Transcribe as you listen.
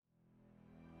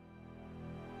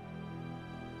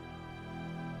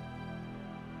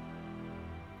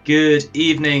Good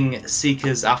evening,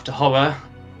 seekers after horror.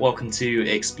 Welcome to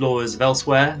Explorers of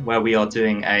Elsewhere, where we are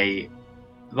doing a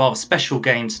rather special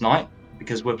game tonight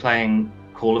because we're playing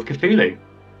Call of Cthulhu.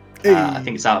 I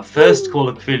think it's our first Call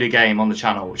of Cthulhu game on the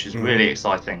channel, which is really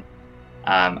exciting.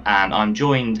 And I'm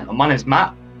joined. My name's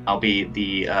Matt. I'll be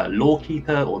the lore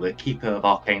keeper or the keeper of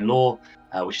arcane lore,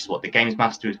 which is what the games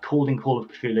master is called in Call of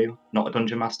Cthulhu, not a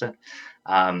dungeon master.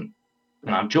 And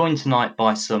I'm joined tonight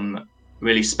by some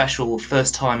really special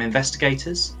first-time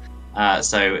investigators.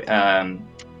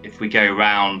 If we go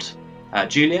around,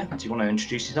 Julia, do you want to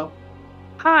introduce yourself?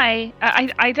 Hi.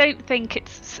 I don't think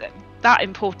it's that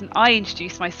important. I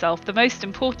introduce myself. The most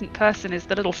important person is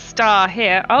the little star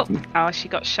here. Oh, she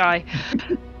got shy.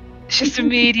 She just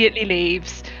immediately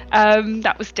leaves.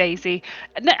 That was Daisy.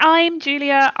 I'm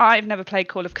Julia. I've never played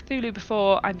Call of Cthulhu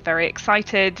before. I'm very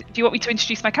excited. Do you want me to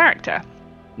introduce my character?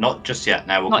 Not just yet.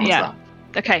 No, we'll Not come yet. to that.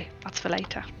 Okay, that's for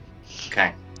later.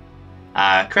 Okay.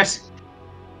 Chris.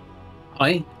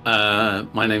 Hi,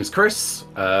 my name's Chris,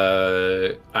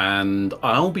 and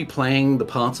I'll be playing the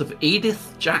part of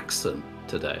Edith Jackson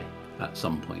today at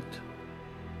some point.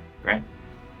 Great.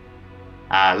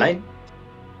 Lane.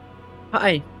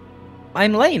 Hi,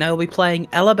 I'm Lane. I will be playing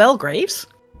Ella Belgraves.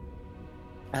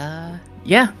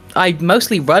 Yeah, I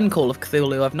mostly run Call of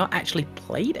Cthulhu. I've not actually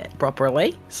played it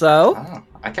properly, so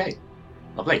Okay.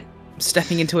 Lovely. I'm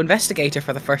stepping into Investigator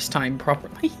for the first time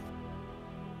properly.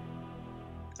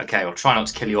 Okay, we'll try not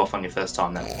to kill you off on your first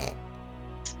time then.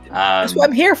 That's what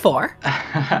I'm here for.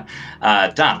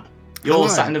 Dan, you're Hello.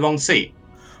 sat in the wrong seat.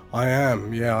 I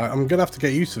am, yeah. I'm gonna have to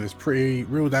get used to this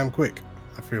real damn quick,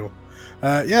 I feel.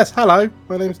 Yes, hello.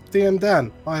 My name's DM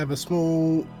Dan. I have a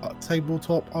small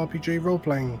tabletop RPG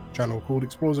role-playing channel called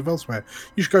Explorers of Elsewhere.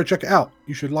 You should go check it out.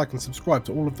 You should like and subscribe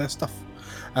to all of their stuff.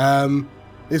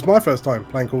 It's my first time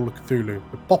playing Call of Cthulhu.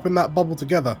 We're popping that bubble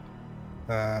together.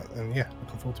 And yeah,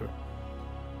 looking forward to it.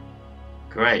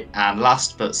 Great. And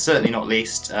last but certainly not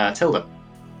least, Tilda.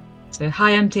 So,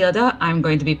 hi, I'm Tilda. I'm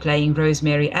going to be playing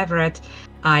Rosemary Everett.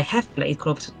 I have played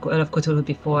Call of Cthulhu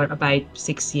before about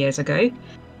 6 years ago,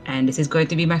 and this is going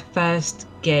to be my first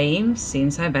game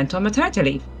since I went on maternity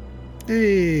leave.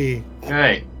 Hey!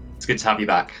 Great. It's good to have you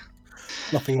back.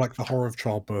 Nothing like the horror of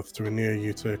childbirth to endear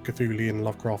you to Cthulian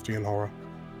Lovecraftian horror.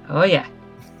 Oh, yeah.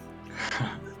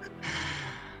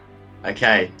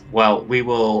 Okay, well, we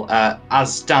will,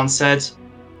 as Dan said,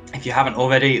 if you haven't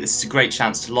already, this is a great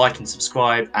chance to like and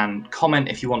subscribe and comment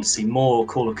if you want to see more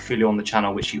Call of Cthulhu on the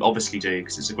channel, which you obviously do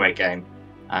because it's a great game,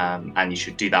 and you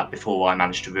should do that before I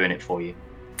manage to ruin it for you.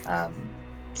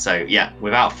 So yeah,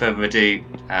 without further ado,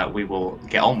 we will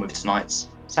get on with tonight's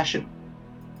session.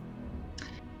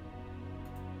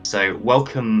 So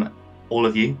welcome all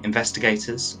of you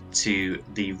investigators to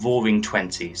the Roaring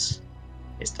Twenties.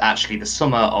 It's actually the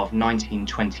summer of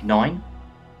 1929.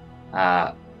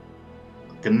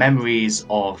 The memories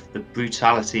of the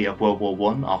brutality of World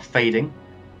War I are fading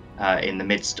in the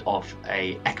midst of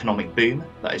an economic boom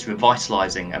that is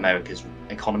revitalizing America's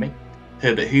economy.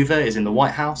 Herbert Hoover is in the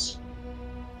White House.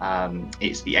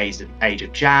 It's the age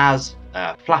of jazz,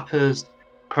 flappers,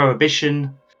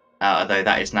 prohibition, although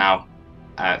that is now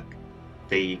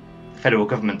the federal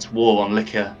government's war on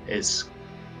liquor is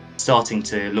starting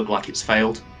to look like it's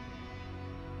failed.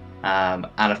 And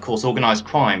of course, organised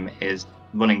crime is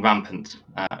running rampant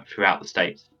throughout the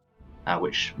state,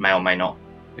 which may or may not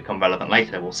become relevant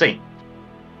later. We'll see.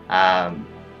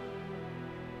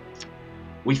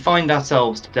 We find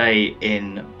ourselves today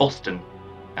in Boston,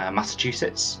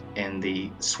 Massachusetts, in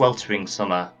the sweltering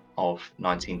summer of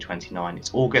 1929. It's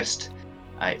August,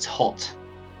 it's hot,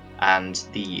 and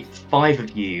the five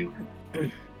of you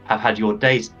have had your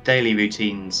daily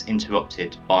routines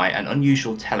interrupted by an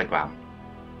unusual telegram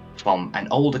from an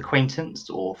old acquaintance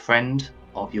or friend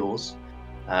of yours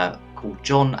called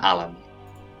John Allen.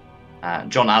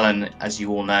 John Allen, as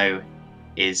you all know,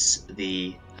 is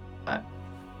the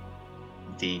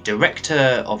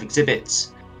director of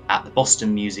exhibits at the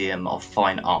Boston Museum of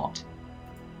Fine Art.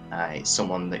 It's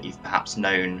someone that you've perhaps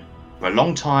known for a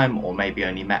long time or maybe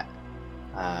only met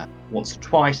once or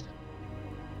twice,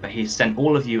 but he's sent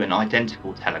all of you an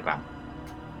identical telegram,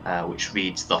 which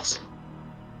reads thus.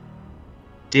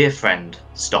 Dear friend,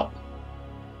 stop.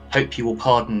 Hope you will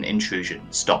pardon intrusion,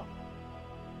 stop.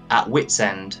 At wit's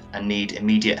end and need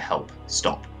immediate help,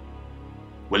 stop.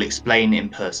 Will explain in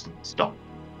person, stop.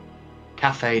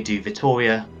 Café du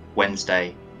Vittoria,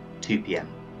 Wednesday, 2 p.m.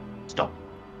 Stop.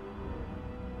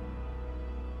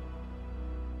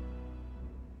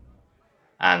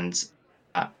 And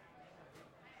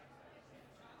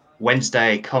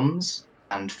Wednesday comes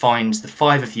and finds the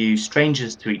five of you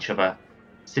strangers to each other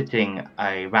sitting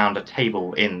around a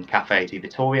table in Cafe di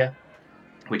Vittoria,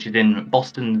 which is in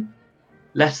Boston's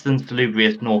less than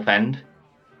salubrious North End.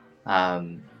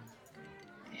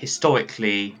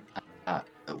 Historically,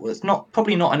 it's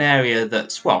probably not an area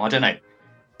that's, well, I don't know,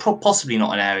 possibly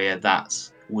not an area that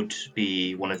would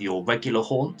be one of your regular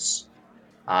haunts.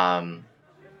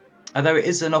 Although it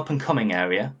is an up-and-coming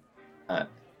area,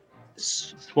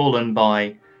 swollen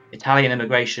by Italian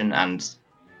immigration, and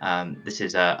this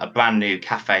is a brand new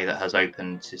cafe that has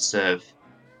opened to serve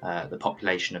the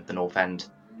population of the North End.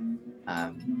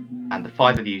 And the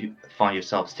five of you find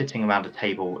yourselves sitting around a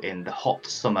table in the hot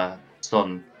summer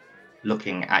sun,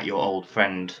 looking at your old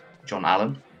friend John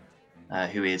Allen,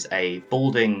 who is a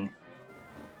balding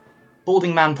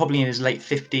man, probably in his late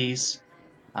 50s,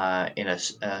 in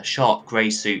a sharp grey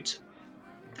suit.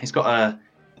 He's got a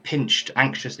pinched,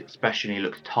 anxious expression. He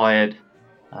looks tired,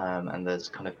 and there's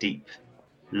kind of deep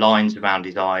lines around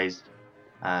his eyes,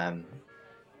 and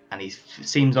he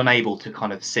seems unable to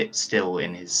kind of sit still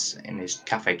in his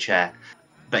cafe chair.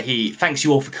 But he thanks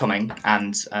you all for coming,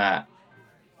 and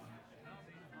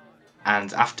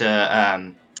after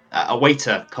a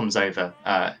waiter comes over,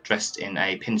 dressed in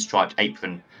a pinstriped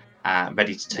apron,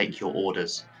 ready to take your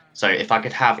orders. So if I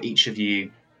could have each of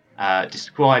you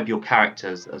describe your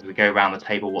characters as we go around the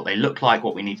table, what they look like,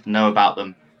 what we need to know about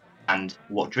them, and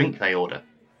what drink they order.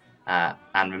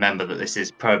 And remember that this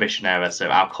is Prohibition era, so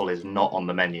alcohol is not on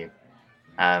the menu.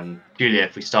 Julia,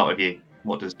 if we start with you,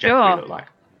 what does Jeffrey look like?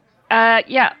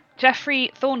 Yeah,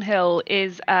 Jeffrey Thornhill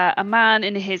is a man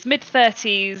in his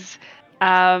mid-30s.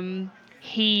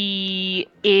 He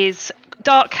is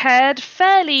dark-haired,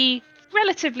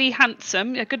 relatively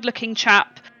handsome, a good-looking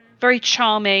chap, very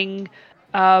charming.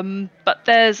 But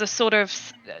there's a sort of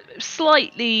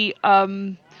slightly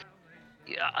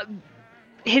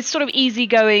his sort of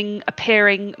easygoing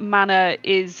appearing manner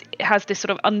has this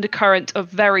sort of undercurrent of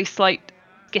very slight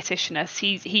skittishness.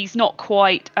 He's not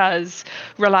quite as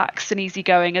relaxed and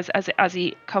easygoing as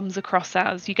he comes across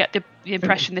as. You get the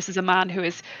impression this is a man who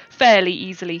is fairly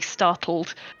easily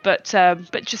startled, but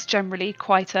just generally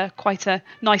quite a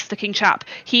nice looking chap.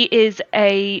 He is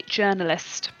a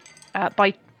journalist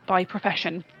by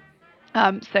profession.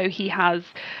 So he has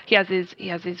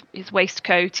his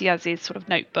waistcoat, he has his sort of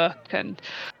notebook, and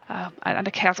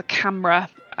he has a camera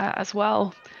as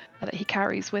well that he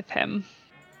carries with him.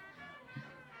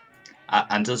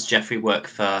 And does Jeffrey work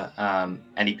for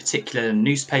any particular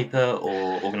newspaper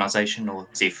or organisation, or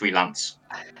is he freelance?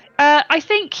 I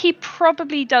think he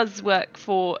probably does work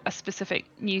for a specific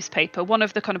newspaper, one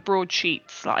of the kind of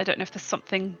broadsheets. Like, I don't know if there's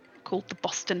something called the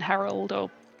Boston Herald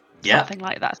or something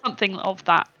like that, something of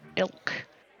that ilk.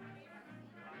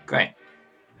 Great.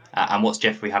 And what's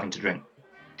Jeffrey having to drink?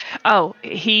 Oh,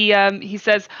 he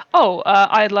says,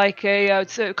 I'd like a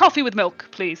coffee with milk,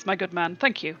 please, my good man.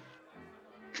 Thank you.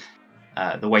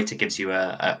 The waiter gives you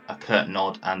a curt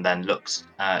nod and then looks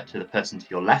to the person to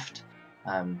your left.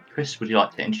 Chris, would you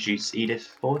like to introduce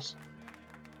Edith for us?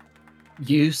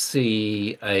 You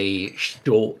see a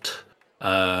short,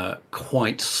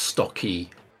 quite stocky,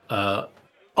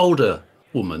 older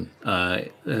woman.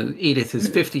 Edith is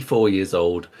 54 years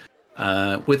old,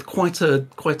 with quite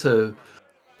a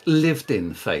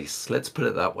lived-in face. Let's put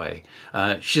it that way.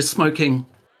 She's smoking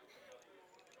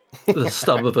the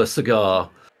stub of a cigar,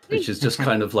 which is just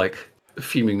kind of like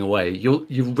fuming away.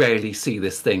 You rarely see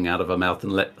this thing out of her mouth,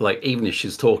 and even if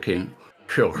she's talking,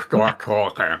 she'll start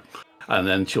talking, and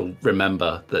then she'll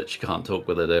remember that she can't talk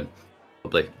with it in.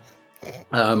 Probably.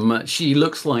 She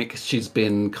looks like she's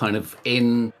been kind of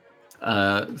in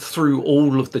through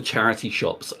all of the charity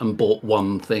shops and bought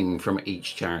one thing from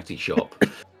each charity shop.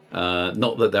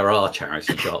 Not that there are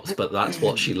charity shops, but that's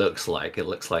what she looks like. It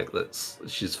looks like that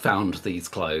she's found these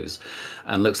clothes,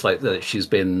 and looks like that she's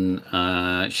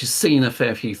seen a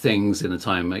fair few things in a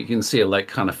time. You can see her like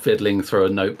kind of fiddling through a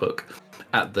notebook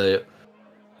at the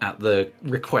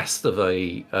request of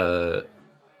a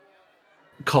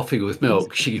coffee with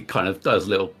milk. She kind of does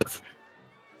little.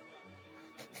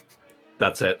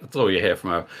 That's it. That's all you hear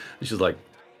from her. And she's like,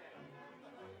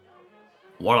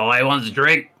 "What do I want to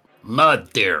drink?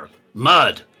 Mud, dear.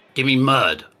 Mud. Give me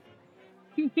mud.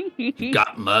 You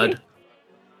got mud?"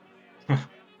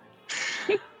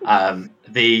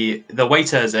 The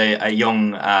waiter is a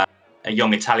young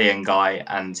Italian guy,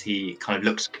 and he kind of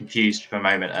looks confused for a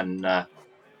moment,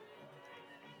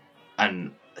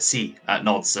 and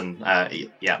nods, and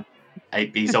yeah,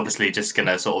 he's obviously just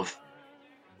gonna sort of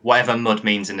whatever mud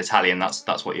means in Italian.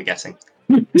 That's what you're getting.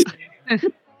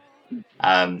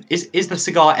 Is the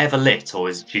cigar ever lit, or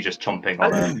is she just chomping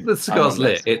on the cigar's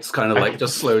lit. It's kind of like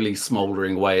just slowly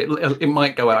smouldering away. It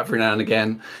might go out every now and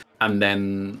again, and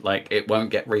then like it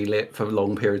won't get relit for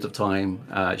long periods of time.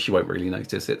 She won't really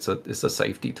notice. It's a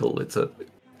safety tool. It's a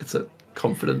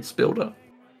confidence builder.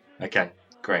 Okay,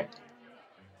 great.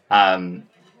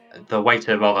 The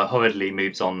waiter rather hurriedly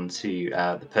moves on to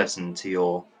the person to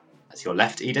your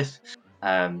left, Edith.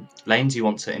 Lane, do you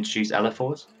want to introduce Ella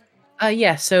for us?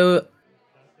 Yeah, so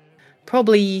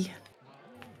probably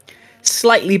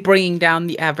slightly bringing down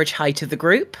the average height of the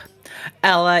group.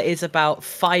 Ella is about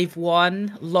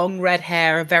 5'1", long red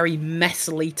hair, very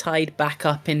messily tied back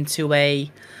up into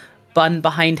a bun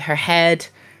behind her head,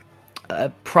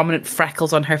 prominent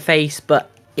freckles on her face, but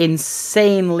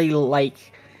insanely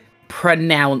like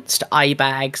pronounced eye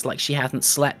bags, like she hasn't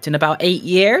slept in about 8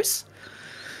 years.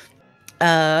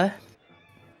 Wearing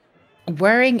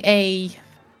a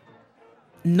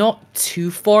not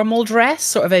too formal dress,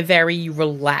 sort of a very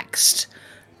relaxed,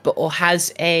 but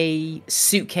has a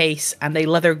suitcase and a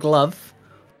leather glove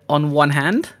on one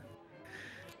hand.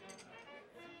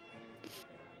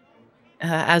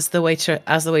 As the waiter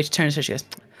turns to her, she goes,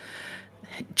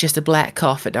 "Just a black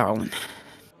coffee, darling.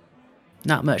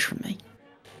 Not much from me."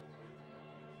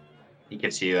 He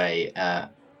gives you an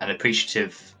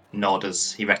appreciative nod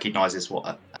as he recognises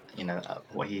what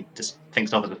what he just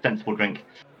thinks of as a sensible drink.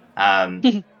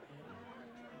 And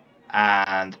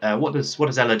what does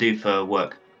Ella do for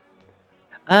work?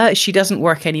 She doesn't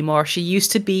work anymore. She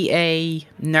used to be a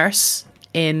nurse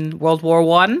in World War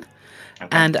I,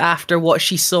 and after what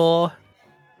she saw,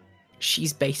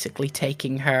 she's basically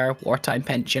taking her wartime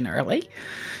pension early.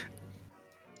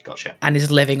 Gotcha. And is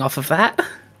living off of that.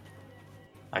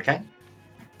 Okay.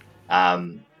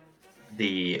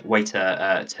 The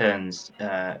waiter turns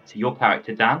to your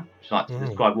character, Dan. Would you like to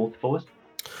describe Walter for us?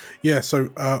 Yeah, so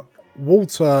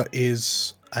Walter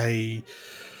is a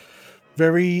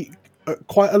very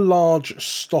quite a large,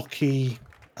 stocky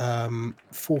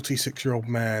 46-year-old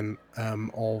man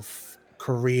of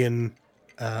Korean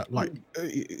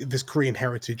this Korean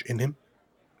heritage in him.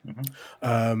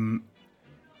 Mm-hmm.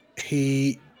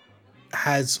 He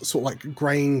has sort of like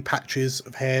graying patches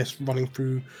of hair running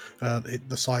through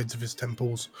the sides of his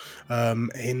temples,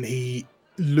 and he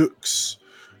looks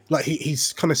like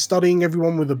he's kind of studying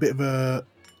everyone with a bit of a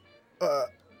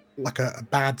like a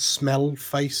bad smell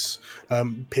face,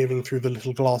 peering through the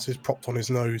little glasses propped on his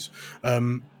nose,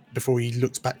 before he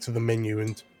looks back to the menu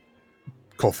and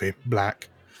coffee, black,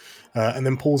 and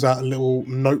then pulls out a little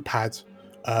notepad,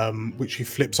 which he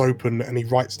flips open, and he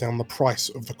writes down the price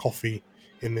of the coffee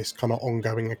in this kind of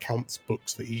ongoing accounts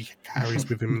books that he carries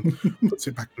with him, puts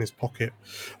it back in his pocket.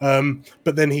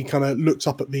 But then he kind of looks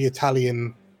up at the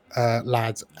Italian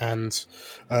lad and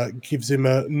gives him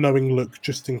a knowing look,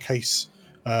 just in case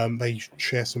they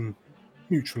share some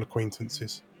mutual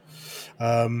acquaintances.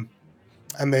 And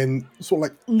then sort of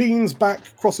like leans back,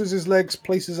 crosses his legs,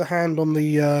 places a hand on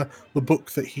the book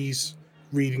that he's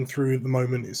reading through at the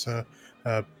moment. It's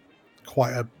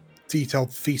quite a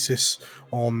detailed thesis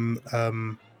on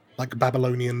like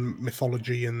Babylonian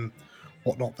mythology and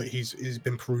whatnot that he's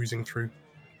been perusing through.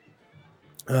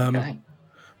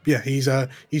 Yeah,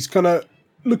 he's kind of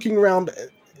looking around.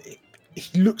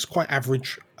 He looks quite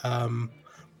average,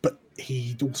 but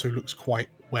he also looks quite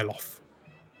well off.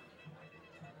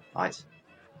 Right.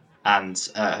 And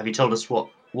have you told us what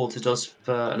Walter does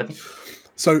for a living?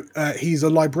 So he's a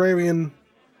librarian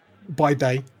by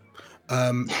day.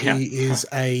 He is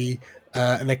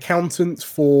an accountant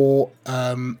for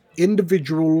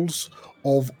individuals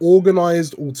of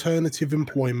organized alternative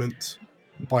employment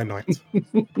by night.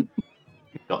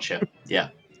 Gotcha. Yeah.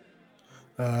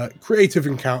 Creative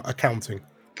accounting.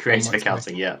 Creative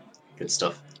accounting. Yeah. Good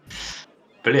stuff.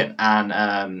 Brilliant.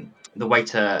 And the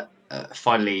waiter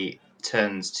finally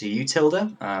turns to you, Tilda.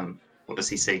 What does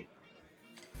he see?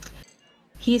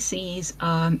 He sees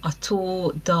a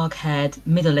tall, dark-haired,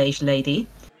 middle-aged lady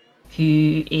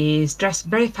who is dressed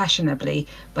very fashionably,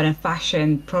 but in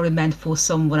fashion probably meant for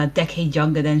someone a decade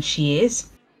younger than she is.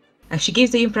 She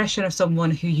gives the impression of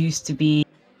someone who used to be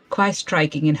quite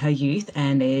striking in her youth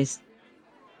and is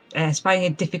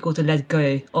finding it difficult to let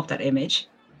go of that image.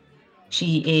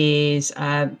 She is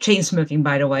chain smoking,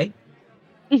 by the way.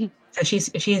 So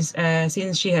she's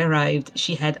since she arrived,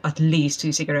 she had at least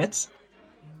 2 cigarettes.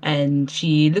 And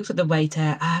she looks at the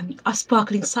waiter. A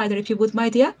sparkling cider, if you would, my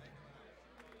dear.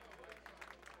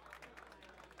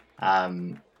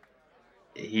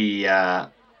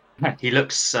 He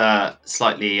looks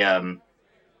slightly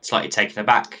taken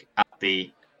aback at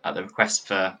the request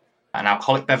for an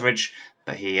alcoholic beverage,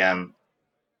 but he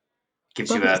gives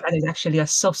you a. Cider is actually a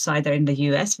soft cider in the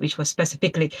US, which was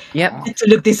specifically Yep. to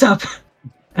look this up.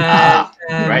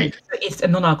 Great. It's a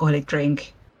non-alcoholic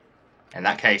drink. In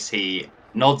that case, he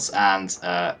nods, and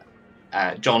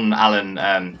John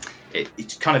Allen.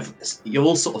 It's kind of, you're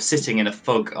all sort of sitting in a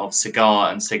fog of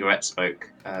cigar and cigarette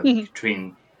smoke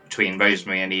between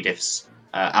Rosemary and Edith's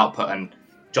output, and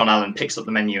John Allen picks up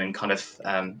the menu and kind of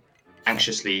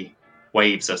anxiously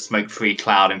waves a smoke-free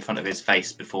cloud in front of his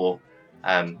face before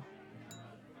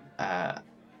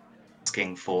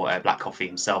asking for black coffee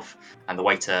himself, and the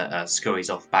waiter scurries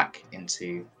off back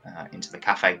into the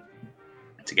cafe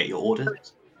to get your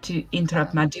orders. To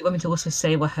interrupt, Matt, do you want me to also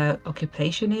say what her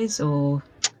occupation is, or?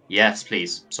 Yes,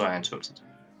 please. Sorry, I interrupted.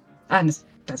 And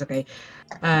that's okay.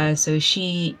 So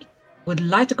she would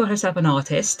like to call herself an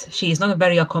artist. She is not a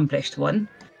very accomplished one.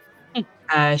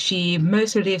 She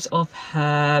mostly lives off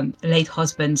her late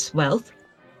husband's wealth,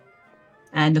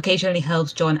 and occasionally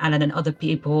helps John Allen and other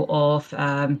people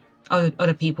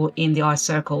other people in the art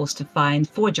circles to find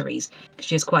forgeries.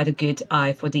 She has quite a good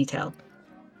eye for detail.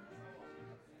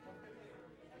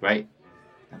 Great.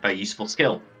 A very useful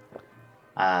skill.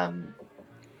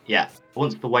 Yeah.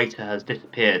 Once the waiter has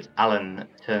disappeared, Alan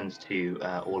turns to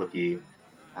all of you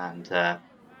and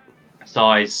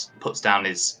sighs, puts down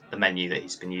the menu that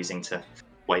he's been using to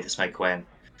wave the smoke away. And,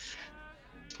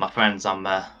 my friends, I'm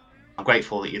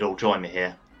grateful that you'd all join me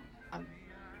here.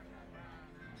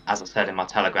 As I said in my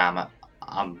telegram,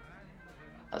 I'm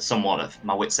somewhat at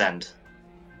my wit's end.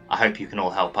 I hope you can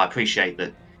all help. I appreciate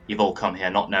that you've all come here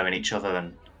not knowing each other,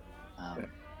 and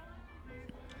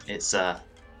it's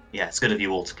good of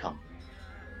you all to come.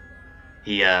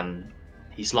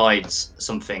 He slides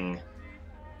something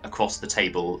across the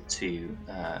table to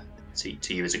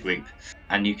you as a group,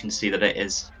 and you can see that it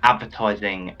is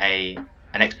advertising an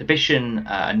exhibition,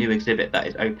 a new exhibit that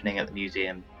is opening at the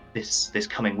museum this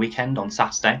coming weekend on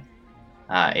Saturday.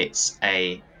 It's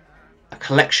a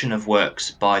collection of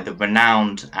works by the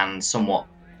renowned and somewhat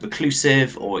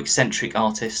reclusive or eccentric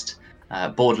artist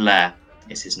Baudelaire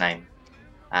is his name,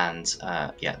 and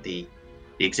the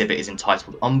exhibit is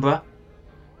entitled Umbra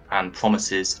and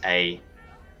promises a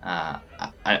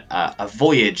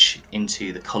voyage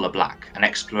into the colour black, an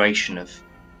exploration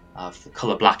of the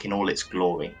colour black in all its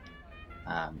glory.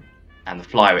 And the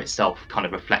flyer itself kind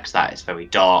of reflects that. It's very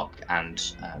dark and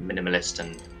minimalist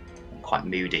and quite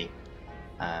moody.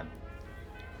 And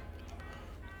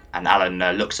Alan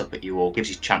looks up at you all, gives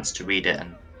you a chance to read it,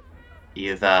 and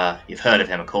you've heard of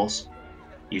him, of course.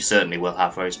 You certainly will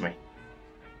have, Rosemary.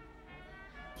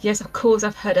 Yes, of course,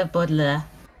 I've heard of Baudelaire.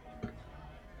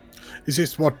 Is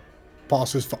this what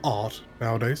passes for art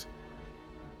nowadays?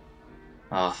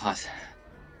 I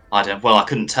don't. Well, I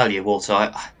couldn't tell you, Walter.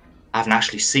 I haven't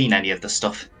actually seen any of the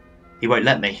stuff. He won't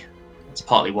let me. It's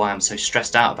partly why I'm so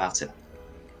stressed out about it.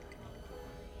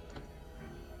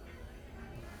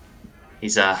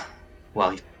 He's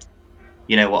well,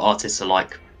 you know what artists are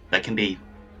like. They can be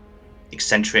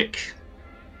eccentric,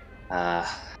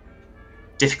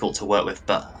 difficult to work with,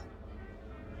 but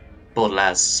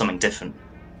Baudelaire's something different.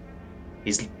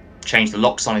 He's changed the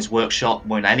locks on his workshop,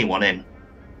 won't let anyone in,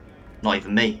 not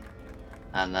even me,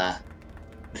 and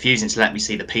refusing to let me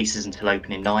see the pieces until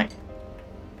opening night.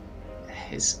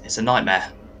 It's a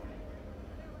nightmare.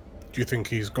 Do you think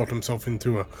he's got himself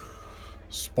into a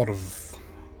spot of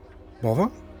bother?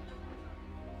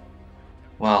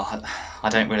 Well, I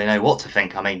don't really know what to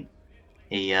think. I mean,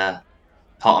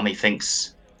 part of me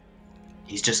thinks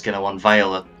he's just going to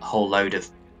unveil a whole load of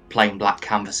plain black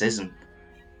canvases, and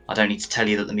I don't need to tell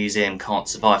you that the museum can't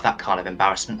survive that kind of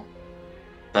embarrassment.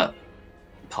 But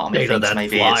part of me thinks that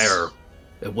maybe flyer,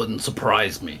 it wouldn't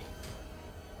surprise me.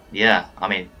 Yeah, I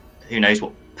mean, who knows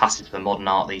what passes for modern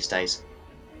art these days?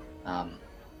 Part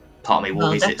of me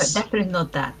worries it's definitely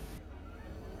not that.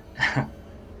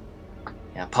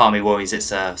 Yeah, part of me worries it's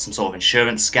some sort of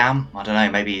insurance scam. I don't know.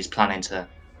 Maybe he's planning to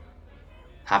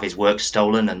have his work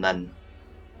stolen and then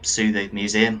sue the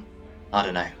museum. I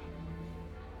don't know.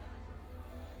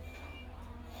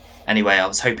 Anyway, I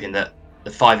was hoping that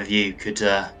the five of you could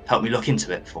help me look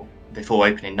into it before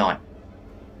opening night.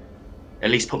 At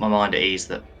least put my mind at ease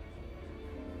that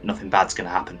nothing bad's going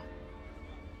to happen.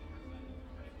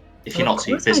 If you're not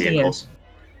too busy, of course.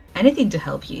 Anything to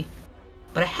help you.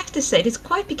 But I have to say, it's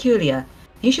quite peculiar.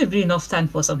 You should really not stand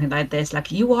for something like this.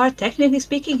 Like, you are, technically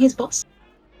speaking, his boss.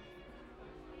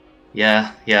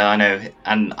 Yeah, I know.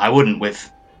 And I wouldn't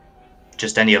with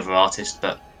just any other artist,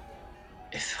 but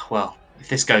if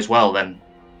this goes well, then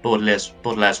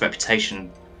Baudelaire's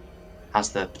reputation has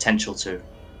the potential to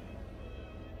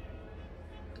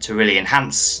really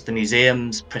enhance the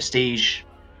museum's prestige,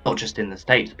 not just in the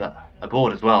States, but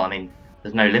abroad as well. I mean,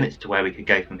 there's no limits to where we could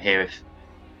go from here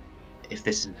if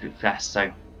this is a success,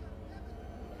 so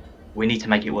we need to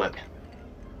make it work.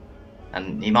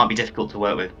 And he might be difficult to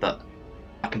work with, but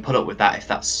can put up with that if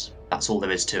that's all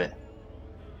there is to it.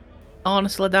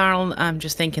 Honestly, Darrell, I'm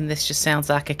just thinking this just sounds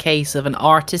like a case of an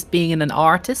artist being an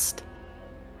artist.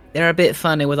 They're a bit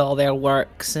funny with all their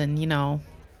works, and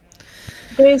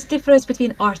There is difference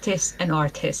between artists and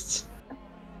artists.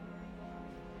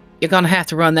 you're gonna have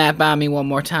to run that by me one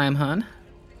more time, hon.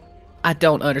 I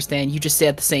don't understand. You just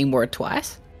said the same word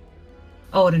twice.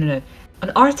 Oh, no.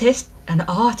 An artist and an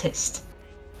artist.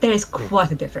 There is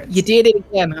quite a difference. You did it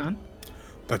again, hon.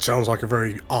 That sounds like a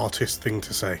very artist thing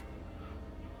to say.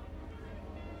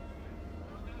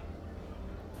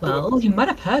 Well, you might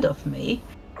have heard of me.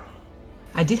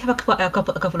 I did have a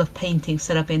couple of paintings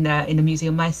set up in the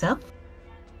museum myself.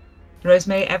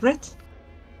 Rosemary Everett?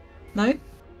 No?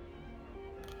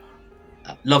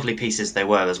 Lovely pieces they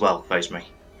were as well, Rosemary.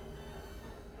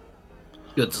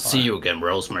 Good to see you again,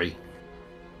 Rosemary.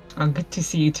 Oh, good to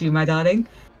see you too, my darling.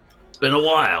 It's been a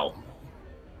while.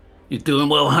 You doing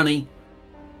well, honey?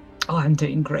 Oh, I'm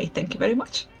doing great, thank you very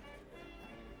much.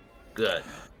 Good.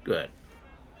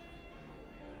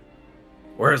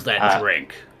 Where's that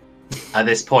drink? At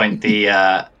this point,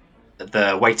 the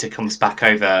waiter comes back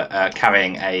over,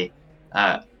 carrying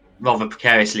rather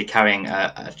precariously carrying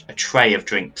a tray of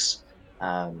drinks,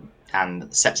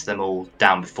 and sets them all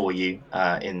down before you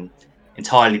in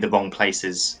entirely the wrong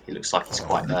places. He looks like he's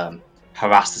quite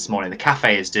harassed this morning. The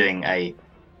cafe is doing a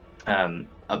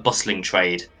bustling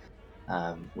trade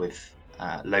with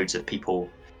loads of people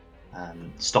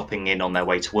stopping in on their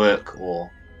way to work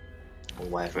or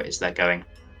wherever it is they're going.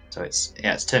 So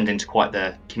it's turned into quite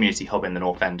the community hub in the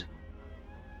North End.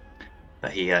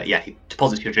 But he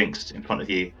deposits your drinks in front of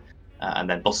you and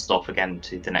then bustles off again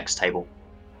to the next table.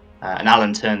 And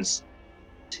Alan turns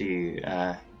to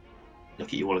look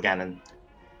at you all again, and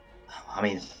I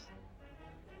mean,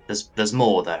 there's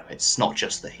more though. It's not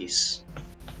just that he's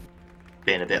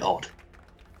being a bit odd.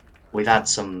 We've had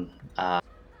some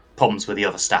problems with the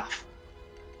other staff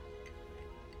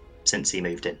since he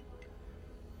moved in.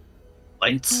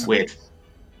 Lights? Weird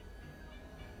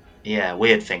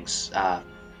things. A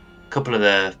couple of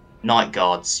the night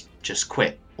guards just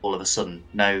quit all of a sudden.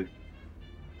 No,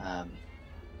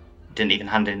 didn't even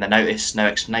hand in their notice, no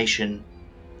explanation,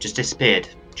 just disappeared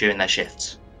during their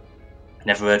shifts.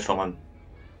 Never heard from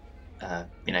them,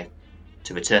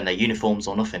 to return their uniforms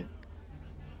or nothing.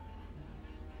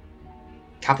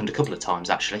 Happened a couple of times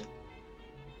actually.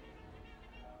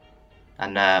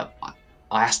 And I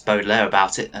asked Baudelaire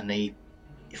about it, and he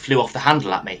flew off the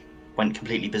handle at me, went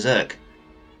completely berserk.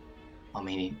 I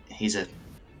mean, he's a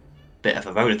bit of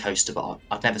a roller coaster, but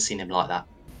I've never seen him like that.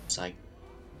 So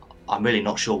I'm really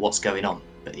not sure what's going on,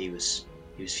 but he was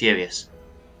furious.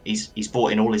 He's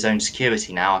brought in all his own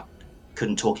security now. I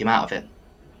couldn't talk him out of it.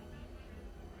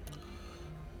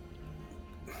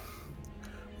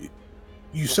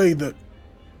 You say that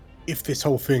if this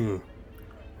whole thing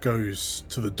goes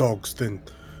to the dogs, then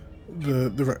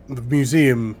the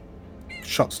museum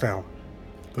shuts down.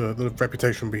 The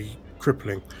reputation will be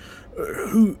crippling.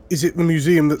 Who is it? The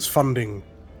museum that's funding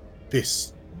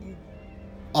this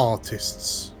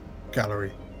artists'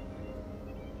 gallery?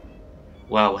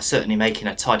 Well, we're certainly making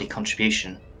a tidy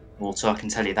contribution, Walter, I can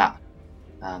tell you that.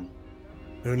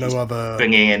 There are no other...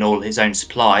 bringing in all his own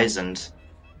supplies and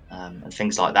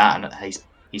things like that, and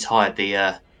he's hired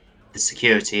the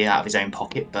security out of his own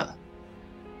pocket, but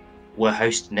we're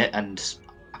hosting it, and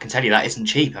I can tell you that isn't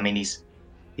cheap. I mean, he's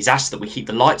asked that we keep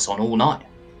the lights on all night.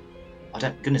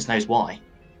 Goodness knows why,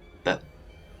 but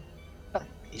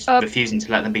he's refusing to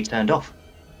let them be turned off.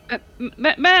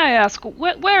 May I ask,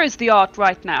 where is the art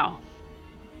right now?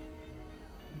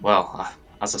 Well,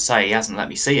 as I say, he hasn't let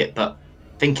me see it, but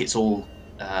I think it's all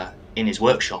in his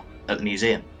workshop at the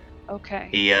museum. Okay.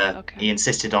 He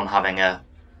insisted on having a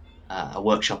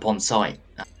workshop on site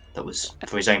that was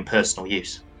for his own personal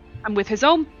use. And with his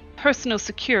own personal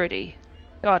security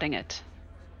guarding it.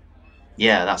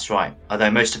 Yeah, that's right.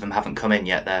 Although most of them haven't come in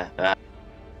yet, they're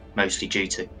mostly due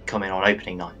to come in on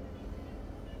opening night.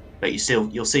 But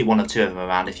you'll see one or two of them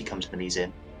around if you come to the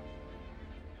museum.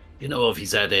 You know if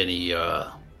he's had any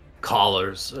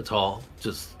callers at all?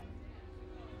 Just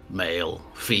male,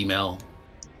 female?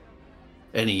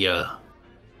 Any,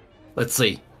 let's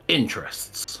see,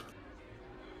 interests?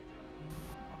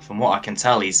 From what I can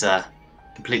tell, he's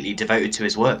completely devoted to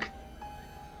his work.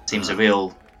 Seems a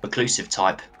real reclusive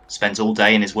type. Spends all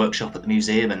day in his workshop at the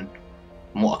museum, and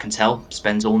from what I can tell,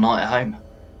 spends all night at home.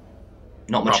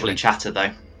 Not much of a chatter, though.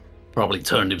 Probably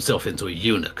turned himself into a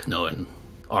eunuch, knowing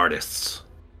artists.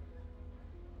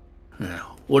 Yeah,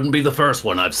 wouldn't be the first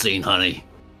one I've seen, honey.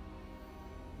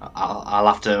 I'll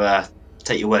have to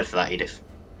take your word for that, Edith.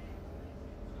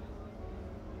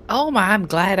 Oh my, I'm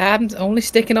glad I'm only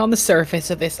sticking on the surface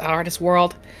of this artist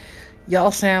world.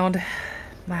 Y'all sound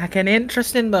like an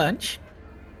interesting bunch.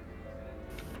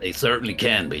 They certainly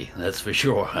can be, that's for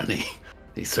sure, honey.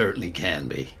 They certainly can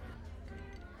be.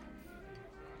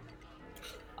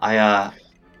 I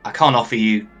can't offer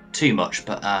you too much,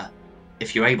 but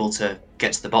if you're able to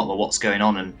get to the bottom of what's going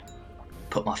on and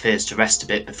put my fears to rest a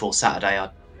bit before Saturday,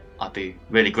 I'd be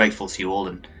really grateful to you all,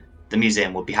 and the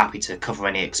museum would be happy to cover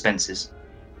any expenses.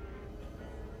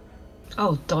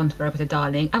 Oh, don't worry about it,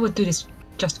 darling. I would do this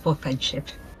just for friendship.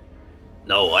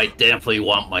 No, I definitely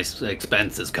want my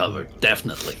expenses covered.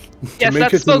 Definitely. Yes, make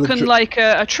that's it a spoken legit- like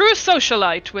a true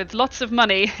socialite with lots of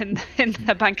money in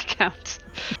their bank account.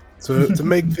 To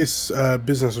make this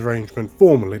business arrangement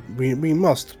formal,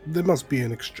 there must be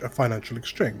a financial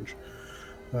exchange,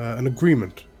 an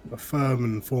agreement, a firm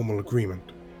and formal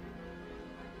agreement.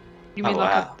 You mean Oh,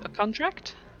 like a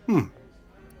contract?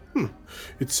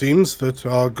 It seems that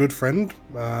our good friend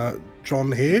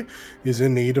John here is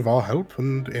in need of our help,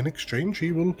 and in exchange,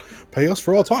 he will pay us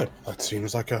for our time. That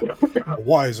seems like a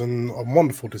wise and a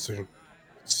wonderful decision.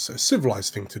 It's a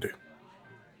civilized thing to do.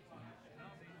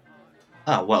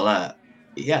 Oh well,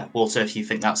 yeah, Walter. If you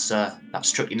think that's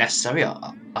strictly necessary,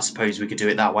 I suppose we could do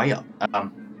it that way.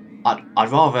 I'd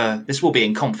rather this will be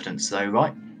in confidence, though,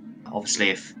 right? Obviously,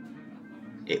 if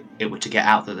it were to get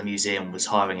out that the museum was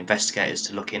hiring investigators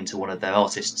to look into one of their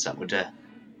artists, that would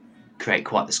create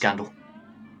quite the scandal.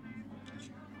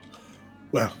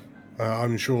 Well,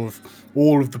 I'm sure of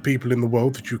all of the people in the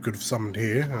world that you could have summoned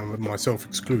here, myself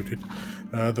excluded.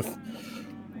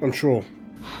 I'm sure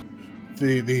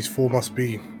these four must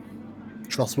be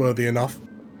trustworthy enough.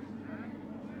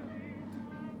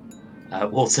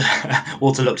 Walter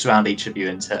Walter looks around each of you,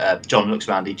 and John looks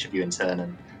around each of you in turn,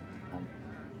 and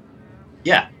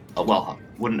yeah, well,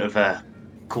 I wouldn't have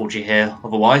called you here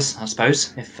otherwise, I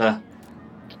suppose, if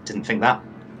didn't think that.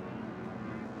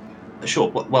 Sure.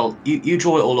 Well, you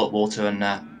draw it all up, Walter, and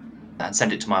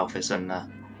send it to my office, and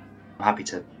I'm happy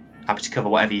to cover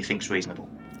whatever you think's reasonable.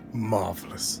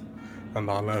 Marvelous. And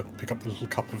I'll pick up the little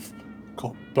cup of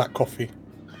black coffee,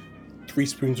 3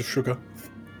 spoons of sugar.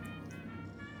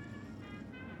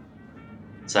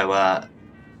 So,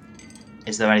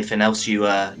 is there anything else you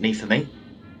need from me?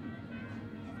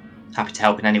 Happy to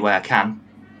help in any way I can.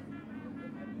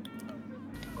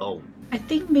 Oh, I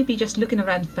think maybe just looking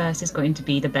around first is going to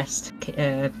be the best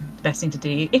thing to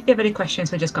do. If you have any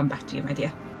questions, we'll just come back to you, my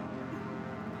dear.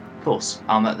 Of course,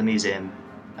 I'm at the museum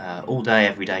all day,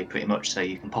 every day, pretty much. So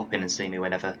you can pop in and see me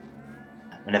whenever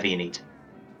you need.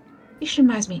 This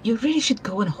reminds me, you really should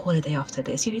go on a holiday after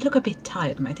this. You look a bit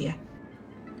tired, my dear.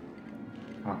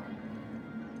 Oh.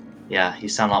 Yeah, you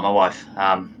sound like my wife.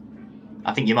 I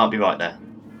think you might be right there.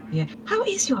 Yeah. How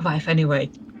is your wife anyway?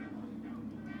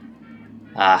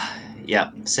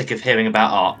 Yeah, sick of hearing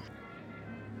about art.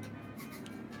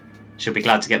 She'll be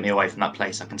glad to get me away from that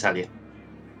place, I can tell you.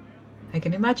 I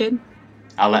can imagine.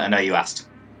 I'll let her know you asked.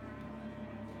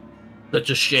 such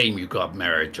a shame you got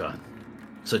married, John.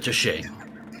 Such a shame.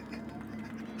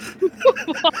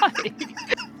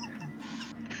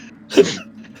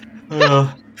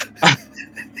 Why?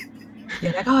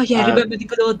 You're like, oh yeah, remember the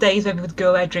good old days when we would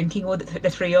go out drinking, all the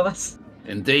three of us?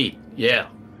 Indeed, yeah.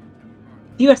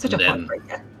 You are such And a then-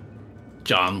 heartbreaker.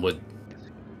 John would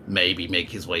maybe make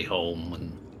his way home,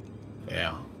 and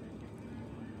yeah.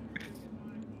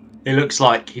 It looks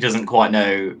like he doesn't quite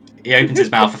know. He opens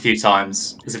his mouth a few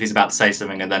times as if he's about to say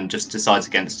something, and then just decides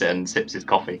against it and sips his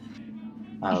coffee.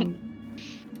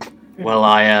 Well,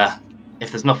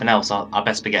 if there's nothing else, I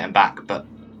best be getting back. But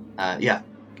yeah,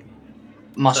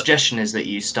 my suggestion is that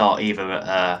you start either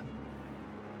at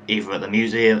the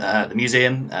museum,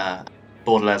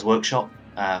 Baudelaire's workshop,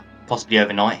 possibly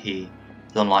overnight. He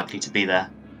is unlikely to be there,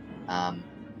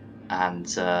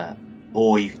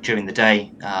 or during the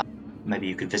day. Maybe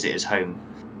you could visit his home,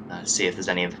 see if there's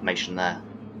any information there.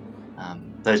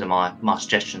 Those are my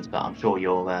suggestions, but I'm sure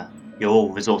you're all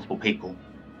resourceful people.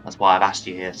 That's why I've asked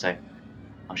you here, so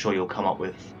I'm sure you'll come up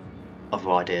with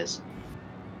other ideas.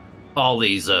 All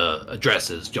these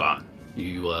addresses, John.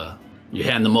 You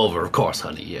hand them over, of course,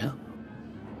 honey. Yeah.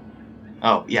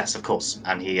 Oh yes, of course.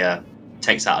 And he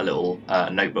takes out a little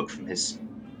notebook from his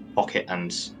pocket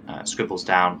and scribbles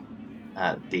down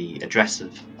the address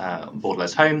of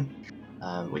Baudelaire's home,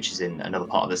 which is in another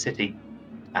part of the city,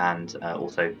 and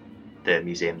also the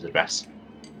museum's address,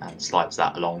 and slides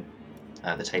that along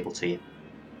the table to you.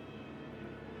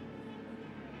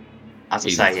 As I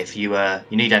say, if you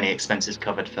need any expenses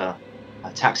covered for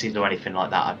taxis or anything like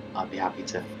that, I'd be happy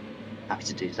to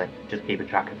do so. Just keep a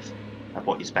track of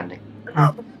what you're spending.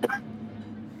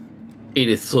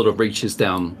 Edith sort of reaches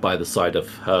down by the side of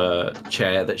her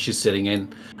chair that she's sitting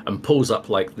in and pulls up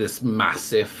like this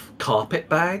massive carpet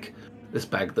bag. This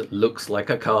bag that looks like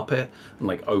a carpet, and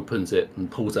like opens it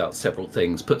and pulls out several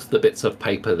things, puts the bits of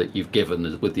paper that you've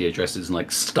given with the addresses and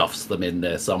like stuffs them in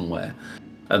there somewhere,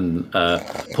 and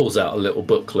pulls out a little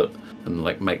booklet and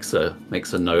like makes a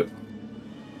note.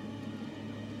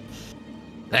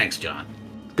 Thanks, John.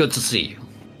 Good to see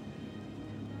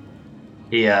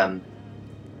you.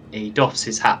 He doffs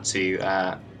his hat to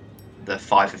the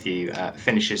five of you,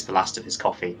 finishes the last of his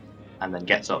coffee, and then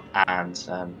gets up and,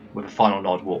 with a final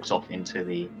nod, walks off into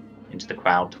the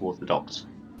crowd towards the docks.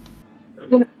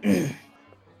 At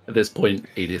this point,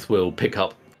 Edith will pick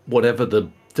up whatever the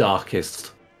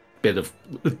darkest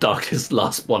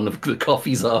last one of the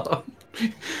coffees are.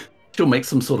 She'll make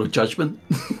some sort of judgment,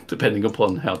 depending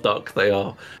upon how dark they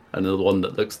are, and the one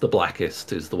that looks the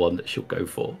blackest is the one that she'll go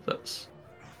for. That's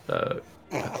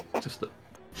just the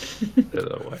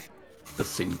way. That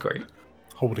seemed great.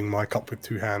 Holding my cup with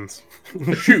two hands.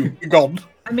 Shoot, you're gone.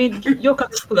 I mean, your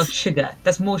cup is full of sugar.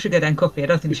 That's more sugar than coffee. I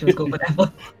don't think she would go for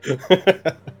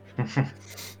that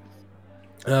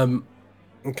one.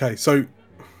 Okay, so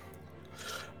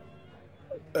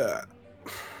I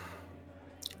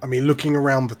mean, looking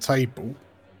around the table,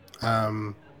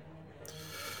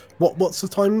 what's the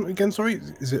time again? Sorry,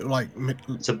 is it like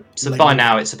So by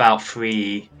now it's about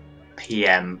 3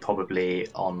 p.m. probably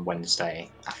on Wednesday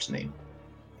afternoon.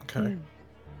 Okay.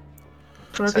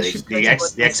 So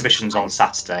the exhibition's on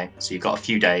Saturday, so you've got a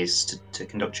few days to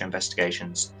conduct your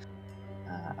investigations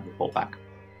and report back.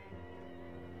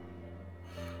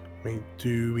 I mean,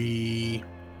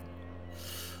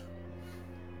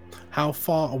 how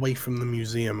far away from the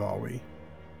museum are we?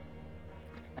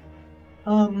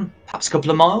 Perhaps a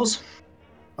couple of miles.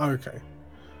 Okay.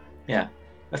 Yeah,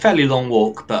 a fairly long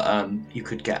walk, but you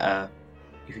could get a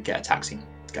taxi,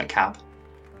 get a cab.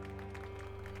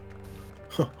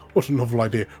 What a novel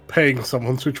idea! Paying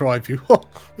someone to drive you.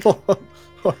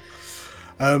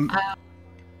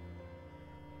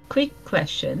 Quick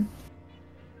question.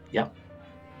 Yeah.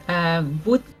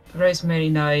 Would Rosemary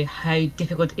know how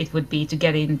difficult it would be to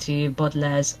get into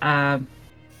Baudelaire's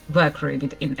workroom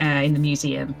in the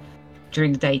museum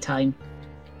during the daytime?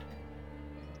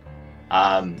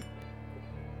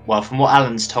 Well, from what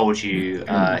Alan's told you,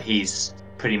 he's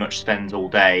pretty much spends all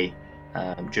day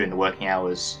during the working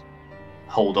hours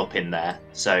holed up in there.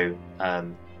 So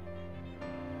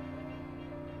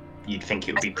you'd think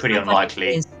it would be pretty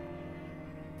unlikely.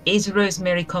 Does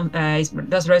Rosemary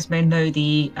know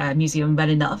the museum well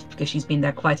enough, because she's been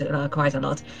there quite a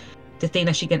lot, to think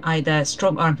that she can either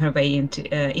strong arm her way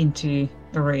into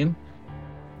the room,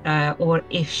 or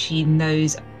if she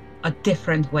knows a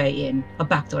different way in, a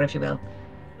backdoor, if you will?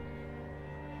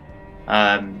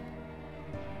 I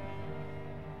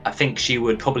think she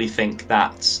would probably think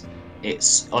that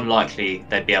it's unlikely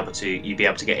you'd be able to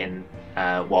get in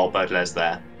while Baudelaire's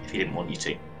there if he didn't want you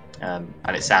to.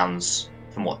 And it sounds,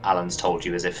 from what Alan's told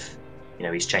you, as if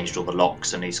he's changed all the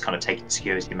locks and he's kind of taken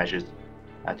security measures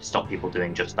to stop people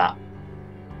doing just that.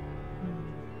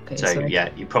 Okay, yeah,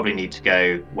 you probably need to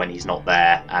go when he's not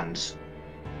there and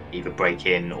either break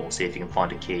in or see if you can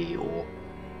find a key or.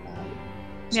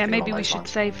 Yeah, maybe we should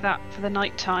save that for the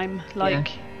night time, like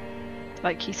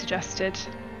he suggested.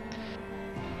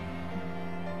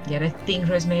 Yeah, I think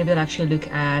Rosemary will actually look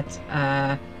at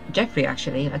Jeffrey.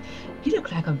 Actually, like, you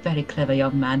look like a very clever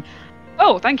young man.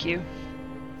 Oh, thank you.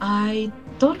 I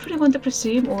don't really want to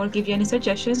presume or give you any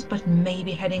suggestions, but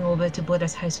maybe heading over to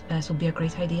Baudelaire's house first would be a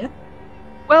great idea.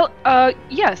 Well,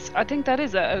 yes, I think that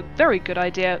is a very good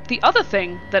idea. The other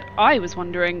thing that I was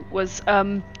wondering was,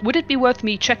 would it be worth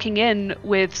me checking in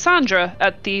with Sandra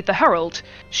at the Herald?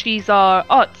 She's our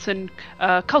arts and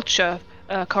culture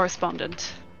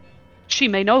correspondent. She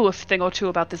may know a thing or two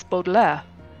about this Baudelaire.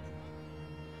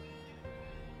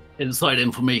 Inside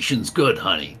information's good,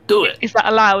 honey. Do it. Is that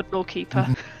allowed, Lawkeeper?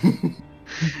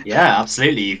 Yeah,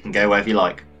 absolutely. You can go wherever you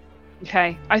like.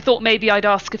 Okay. I thought maybe I'd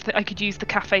ask if I could use the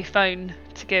cafe phone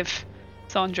to give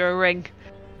Sandra a ring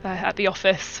at the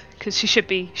office, because she should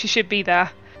be there.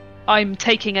 I'm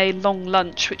taking a long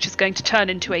lunch, which is going to turn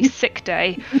into a sick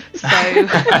day. So,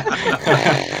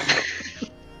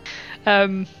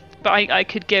 but I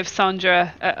could give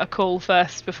Sandra a call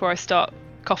first before I start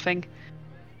coughing.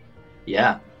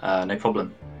 Yeah, no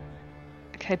problem.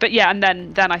 Okay, but yeah, and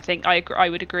then I think I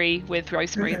would agree with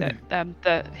Rosemary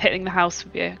that hitting the house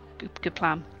would be a good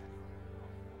plan.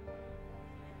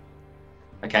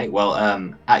 Okay, well,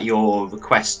 at your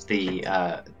request, the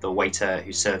waiter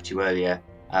who served you earlier,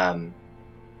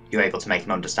 you're able to make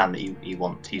him understand that you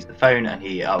want to use the phone, and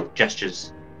he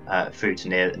gestures through to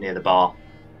near the bar,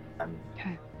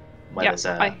 Okay. where Yeah,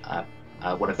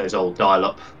 there's one of those old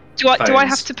dial-up Do I have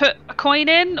phones. to put a coin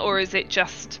in, or is it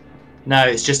just? No,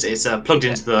 it's plugged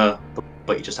into the,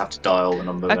 but you just have to dial the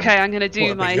number. Okay, I'm gonna do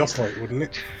Well, that'd be my. operate, wouldn't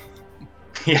it?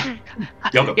 Yeah,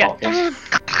 yogurt Yeah. pop. Yeah.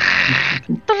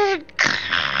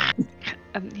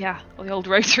 Yeah, or the old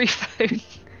rotary phone.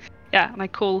 Yeah, and I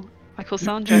call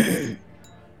Sandra.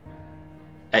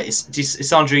 Is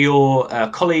Sandra your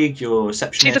colleague, your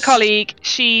receptionist? She's a colleague.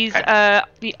 She's Okay.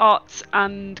 the arts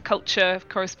and culture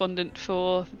correspondent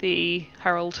for the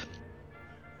Herald.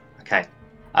 Okay.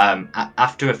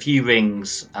 After a few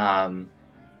rings,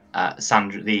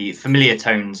 Sandra, the familiar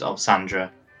tones of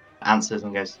Sandra, answers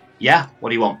and goes, "Yeah, what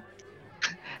do you want?"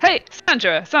 Hey,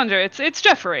 Sandra, it's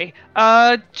Jeffrey.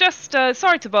 Just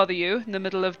sorry to bother you in the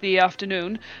middle of the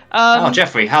afternoon. Oh,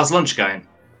 Jeffrey, how's lunch going?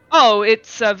 Oh,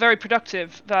 it's very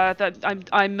productive. That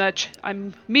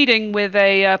I'm meeting with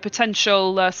a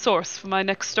potential source for my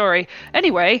next story.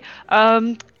 Anyway,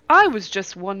 I was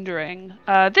just wondering,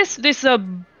 this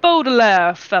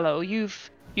Baudelaire fellow, you've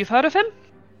heard of him?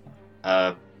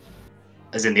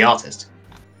 As in the artist.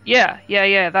 Yeah,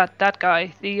 that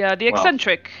guy, the Well,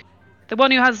 eccentric, the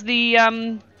one who has the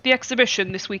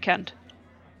exhibition this weekend.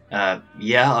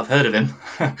 yeah, I've heard of him.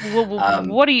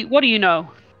 What do you know?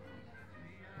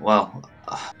 Well,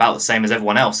 about the same as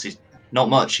everyone else. He's not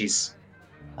much. He's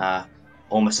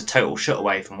almost a total shut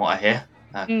away from what I hear.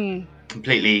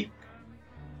 Completely.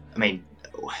 I mean,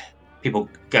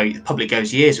 the public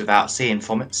goes years without seeing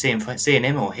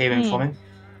him or hearing from him,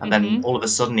 and then all of a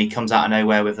sudden he comes out of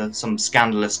nowhere with some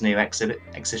scandalous new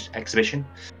exhibition.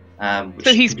 Which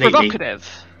So he's completely. provocative.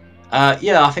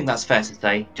 Yeah, I think that's fair to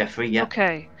say, Jeffrey. Yeah.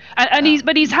 Okay, and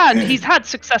he's had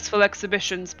successful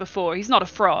exhibitions before. He's not a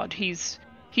fraud.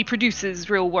 He produces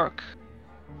real work.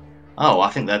 Oh, I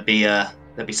think there'd be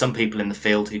some people in the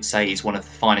field who'd say he's one of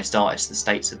the finest artists the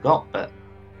States have got, but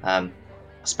I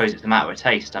suppose it's a matter of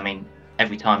taste. I mean,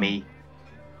 every time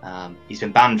he's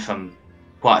been banned from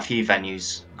quite a few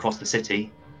venues across the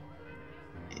city.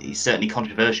 He's certainly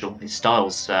controversial. His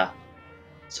style's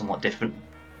somewhat different.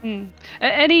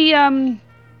 Any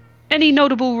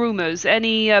notable rumors?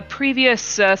 Any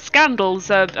previous scandals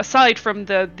aside from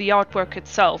the artwork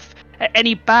itself?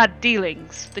 Any bad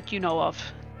dealings that you know of?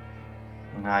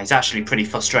 He's actually pretty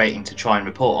frustrating to try and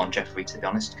report on, Jeffrey, to be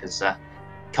honest, because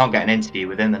can't get an interview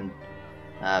with him and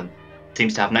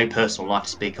seems to have no personal life to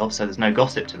speak of, so there's no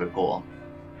gossip to report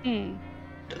on.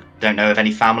 Don't know of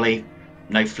any family,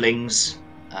 no flings,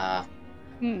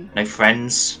 no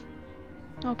friends.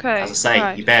 Okay. As I say,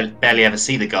 right. you barely ever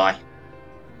see the guy.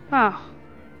 Ah,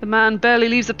 the man barely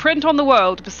leaves a print on the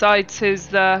world besides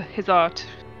his art.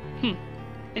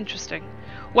 Interesting.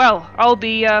 Well,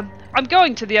 I'm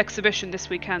going to the exhibition this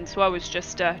weekend, so I was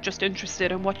just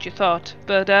interested in what you thought.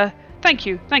 But thank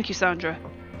you, Sandra.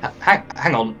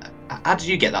 Hang on, how did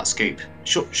you get that scoop?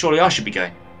 Surely I should be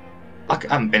going. I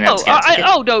haven't been able to get a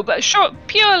ticket. No, but sure,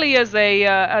 purely as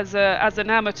an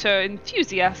amateur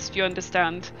enthusiast, you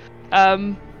understand.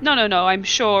 No. I'm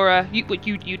sure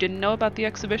you didn't know about the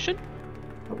exhibition.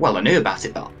 Well, I knew about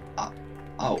it, but I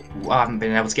haven't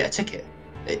been able to get a ticket.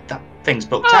 That thing's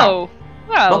booked out.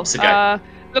 Well, months ago.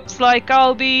 Looks like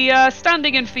I'll be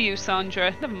standing in for you,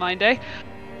 Sandra. Never mind, eh?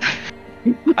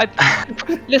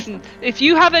 Listen, if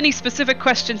you have any specific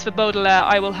questions for Baudelaire,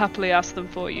 I will happily ask them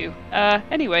for you.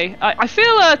 Anyway, I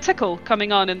feel a tickle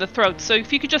coming on in the throat, so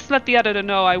if you could just let the editor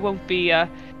know I won't be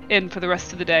in for the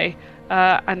rest of the day.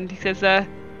 And he says,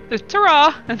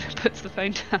 ta-ra, and puts the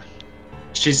phone down.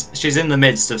 She's in the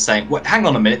midst of saying, hang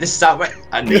on a minute, this is outrageous.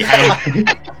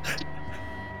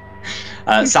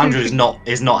 And Sandra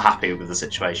is not happy with the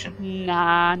situation.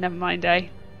 Nah, never mind, eh?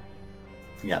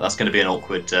 Yeah, that's going to be an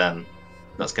awkward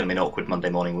Monday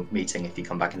morning meeting if you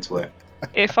come back into work.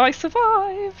 If I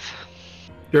survive.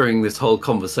 During this whole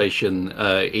conversation,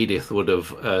 Edith would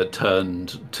have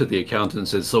turned to the accountant and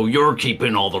said, "So you're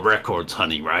keeping all the records,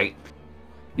 honey, right?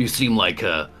 You seem like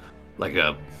a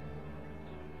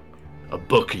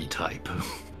bookie type."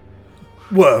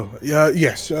 Well,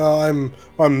 yes, I'm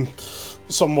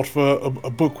somewhat of a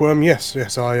bookworm. Yes,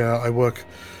 I work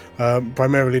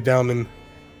primarily down in.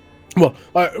 Well,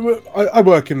 I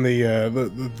work in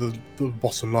the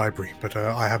Boston Library, but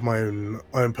I have my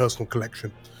own personal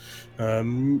collection,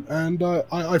 and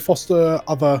I foster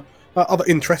other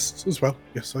interests as well.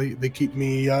 Yes, they keep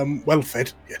me well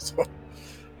fed. Yes.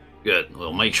 Good.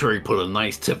 Well, make sure you put a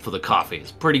nice tip for the coffee.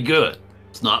 It's pretty good.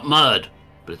 It's not mud,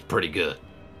 but it's pretty good.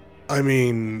 I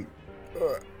mean,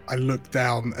 I look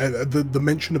down at the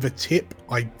mention of a tip.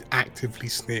 I actively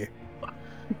sneer.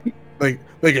 They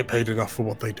get paid enough for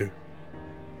what they do.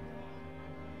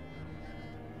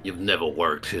 You've never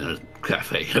worked in a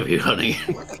cafe, have you, honey?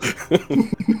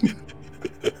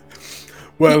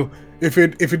 Well, if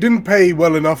it didn't pay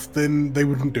well enough, then they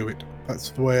wouldn't do it. That's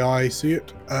the way I see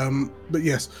it. But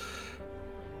yes,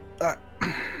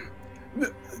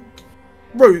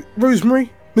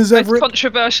 Rosemary, Ms. Most Everett.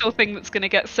 controversial thing that's going to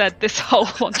get said this whole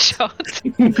one shot.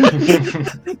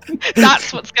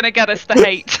 That's what's going to get us the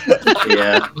hate.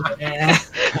 Yeah. Yeah.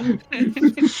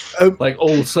 Like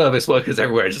all service workers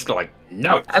everywhere just go like,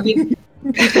 no. I mean,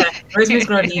 yeah, Rosemary's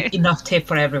gonna leave enough tip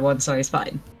for everyone, so it's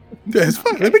fine. Yeah, it's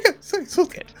fine. Let me get it's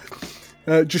okay.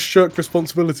 Just shirk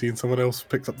responsibility and someone else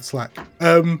picks up the slack.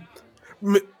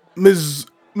 Ms.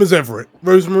 Everett,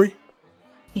 Rosemary,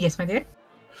 Yes, my dear.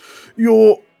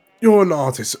 you're an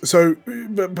artist, so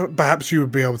perhaps you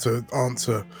would be able to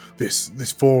answer this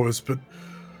for us. But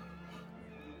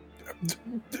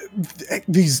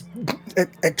these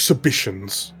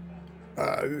exhibitions,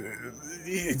 and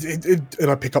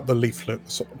I pick up the leaflet,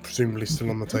 presumably still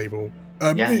on the table.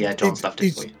 John's left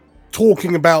it for you.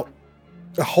 Talking about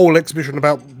a whole exhibition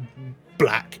about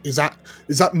black. Is that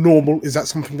normal? Is that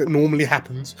something that normally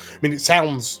happens? I mean, it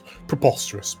sounds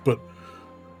preposterous, but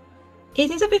It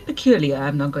is a bit peculiar,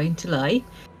 I'm not going to lie.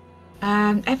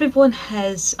 Everyone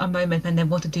has a moment when they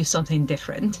want to do something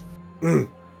different.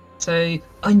 So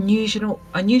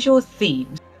unusual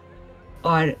themes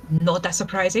are not that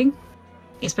surprising,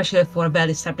 especially for a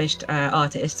well-established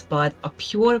artist, but a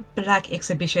pure black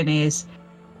exhibition is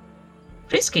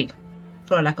risky,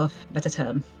 for a lack of a better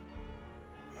term.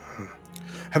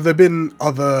 have there been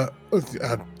other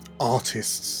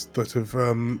artists that have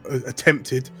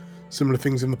attempted similar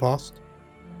things in the past?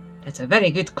 That's a very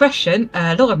good question.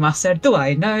 Lord Master, do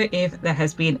I know if there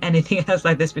has been anything else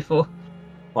like this before?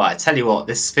 Well, I tell you what,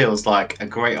 this feels like a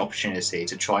great opportunity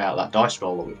to try out that dice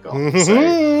roll that we've got. Mhm.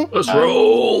 So, Let's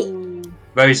roll.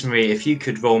 Rosemary, if you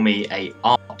could roll me a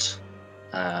art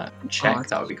check, Art.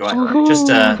 that would be great.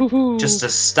 Ooh. Just a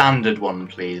standard one,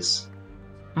 please.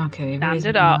 Okay. where is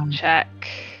Standard it art now? check.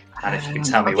 And if you can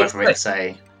tell me Okay, whether it's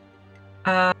a...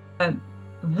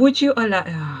 Would you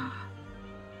allow...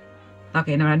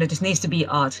 Okay, no, this needs to be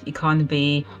art. It can't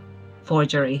be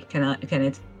forgery, can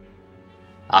it?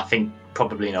 I think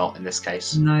probably not in this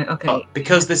case. No, okay. But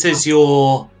because this is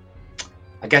your...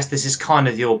 I guess this is kind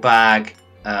of your bag,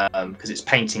 because it's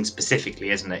painting specifically,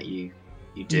 isn't it? You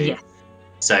do. Yes.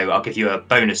 So I'll give you a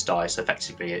bonus dice,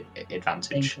 effectively,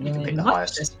 advantage. Thank You can very pick the much.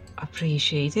 highest. That's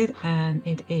appreciated. And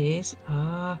it is...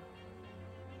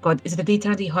 God, is it a D10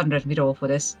 or D100 we roll for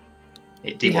this?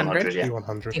 D100, yeah.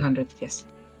 D100. D100, yes.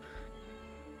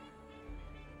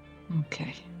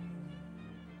 Okay.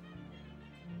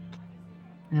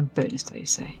 And a bonus, do you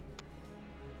say?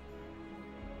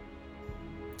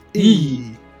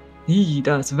 E.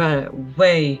 That's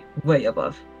way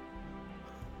above.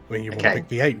 I mean, you want Okay. to pick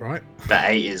the 8, right? But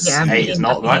 8 is Yeah, I'm 8 is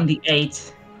not picking right. the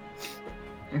 8.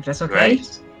 If that's okay.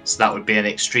 Great. So that would be an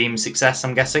extreme success,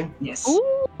 I'm guessing. Yes.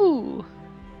 Ooh.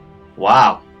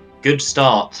 Wow. Good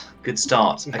start.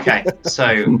 Okay,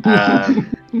 so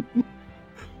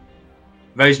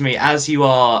Rosemary, as you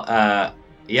are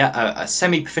a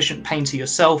semi-proficient painter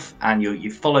yourself, and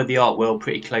you follow the art world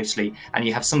pretty closely, and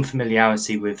you have some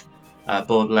familiarity with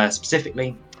Baudelaire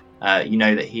specifically, you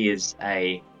know that he is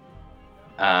a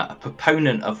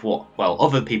proponent of what, well,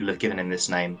 other people have given him this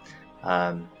name,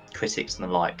 critics and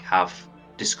the like, have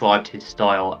described his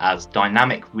style as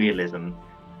dynamic realism,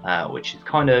 which is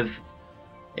kind of,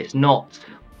 it's not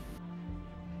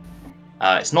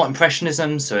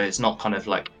impressionism, so it's not kind of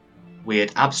like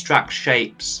weird abstract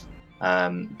shapes,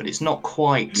 but it's not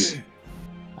quite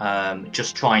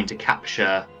just trying to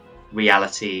capture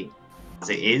reality as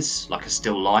it is, like a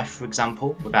still life, for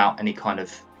example, without any kind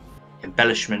of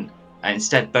embellishment. And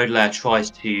instead, Baudelaire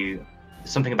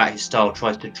something about his style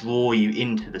tries to draw you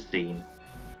into the scene,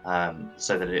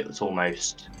 so that it's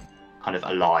almost kind of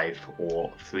alive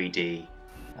or 3D.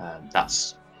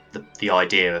 That's the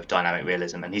idea of dynamic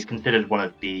realism, and he's considered one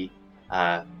of the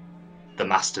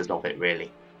masters of it,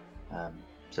 really.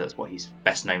 So that's what he's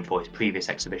best known for. His previous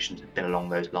exhibitions have been along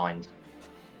those lines.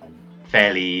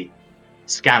 Fairly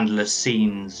scandalous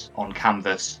scenes on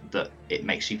canvas that it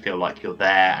makes you feel like you're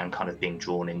there and kind of being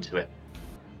drawn into it,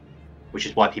 which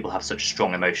is why people have such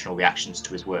strong emotional reactions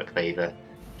to his work. They either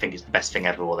think it's the best thing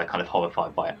ever or they're kind of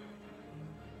horrified by it.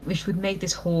 Which would make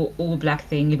this whole all-black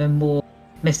thing even more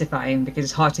mystifying, because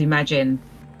it's hard to imagine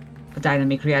a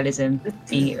dynamic realism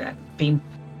being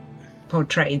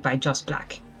portrayed by just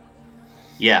black.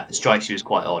 Yeah, it strikes you as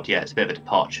quite odd. Yeah, it's a bit of a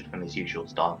departure from his usual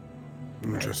style.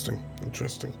 Interesting.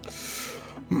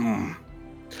 And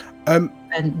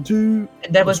Do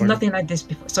there was sorry. nothing like this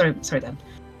before. Sorry, Dan.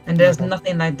 And there's No problem.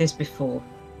 nothing like this before.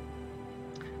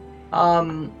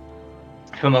 From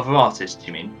other artists,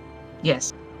 you mean?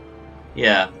 Yes.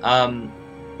 Yeah.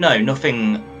 No,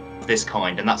 nothing of this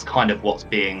kind, and that's kind of what's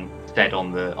being said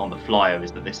on the flyer,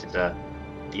 is that this is a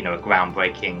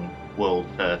groundbreaking world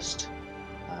first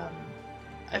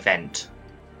event.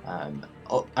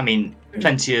 I mean,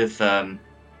 plenty of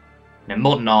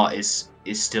modern art is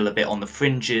still a bit on the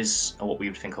fringes of what we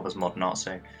would think of as modern art.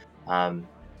 So,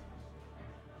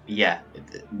 yeah,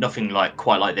 nothing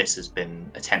quite like this has been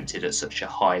attempted at such a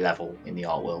high level in the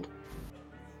art world.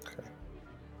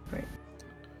 Right.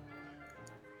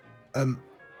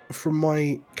 From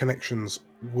my connections,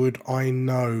 would I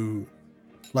know,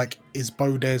 is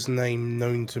Baudel's name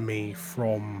known to me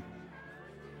from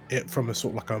a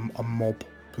sort of like a mob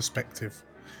perspective?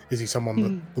 Is he someone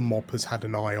that the mob has had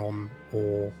an eye on,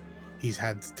 or has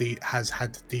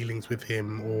had dealings with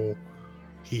him, or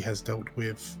he has dealt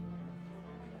with?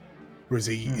 Or is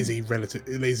he relative?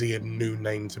 Is he a new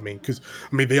name to me? Because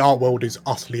I mean, the art world is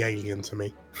utterly alien to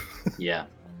me. Yeah.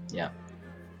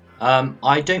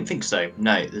 I don't think so.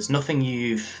 No, there's nothing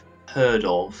you've heard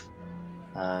of.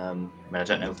 I mean, I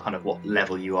don't know kind of what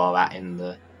level you are at in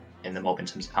the mob in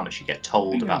terms of how much you get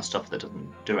told about stuff that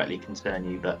doesn't directly concern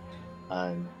you, but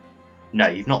no,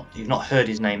 you've not heard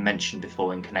his name mentioned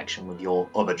before in connection with your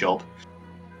other job.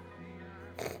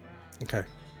 Okay.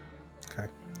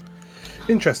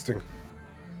 Interesting.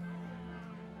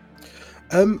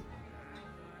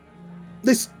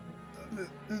 This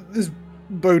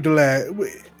Baudelaire,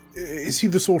 is he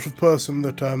the sort of person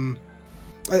that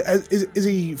is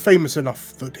he famous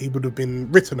enough that he would have been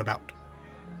written about?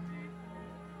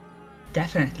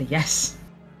 Definitely, yes.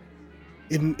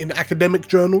 In academic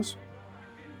journals?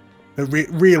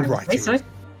 Real I would writing? say so.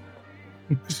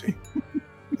 I see.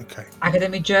 Okay.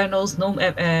 Academic journals,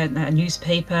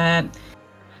 newspaper,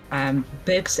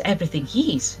 books, everything.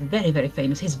 He's very, very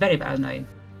famous. He's very well known.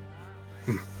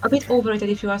 A bit overrated,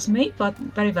 if you ask me, but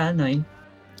very well known.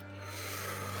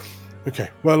 Okay.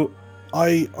 Well,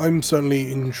 I'm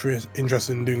certainly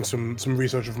interested in doing some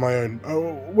research of my own.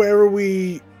 Where are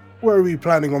we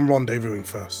planning on rendezvousing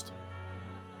first?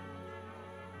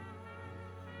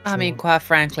 I mean, quite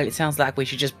frankly, it sounds like we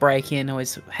should just break in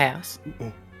his house.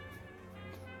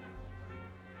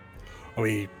 Are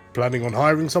we planning on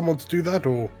hiring someone to do that,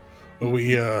 or are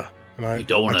we? You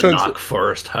don't want to knock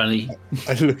first, honey.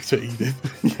 I looked at Edith.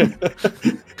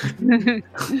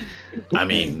 I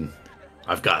mean,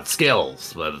 I've got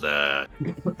skills, but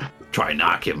try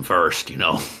knock him first,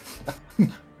 Well,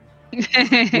 We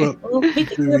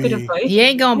could do a bit of both. He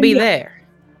ain't gonna be there.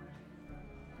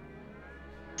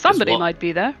 Somebody might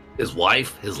be there. His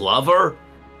wife, his lover?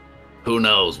 Who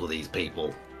knows with these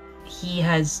people? He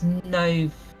has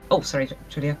no... Oh, sorry,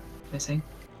 Julia. What was I saying?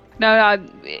 No,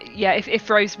 yeah, if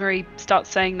Rosemary starts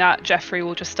saying that, Jeffrey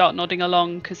will just start nodding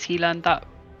along, because he learned that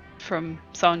from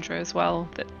Sandra as well,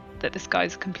 that this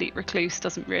guy's a complete recluse,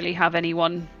 doesn't really have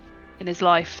anyone in his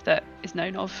life that is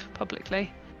known of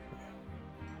publicly.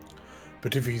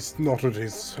 But if he's not at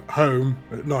his home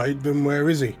at night, then where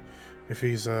is he? If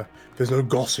he's there's no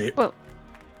gossip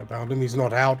about him, he's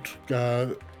not out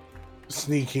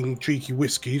sneaking cheeky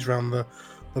whiskies round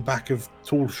the back of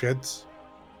tool sheds.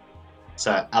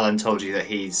 So Alan told you that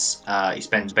he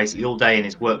spends basically all day in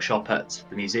his workshop at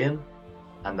the museum,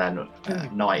 and then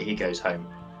at night he goes home,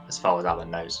 as far as Alan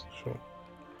knows. Sure.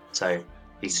 So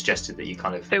he suggested that you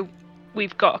kind of... So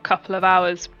we've got a couple of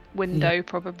hours window,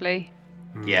 probably.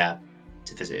 Yeah,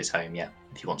 to visit his home, if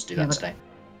he wants to do that today.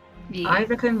 Yeah. I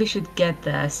reckon we should get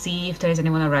there, see if there is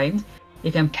anyone around.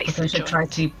 We can potentially try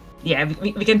to... Yeah,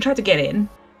 we can try to get in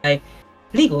by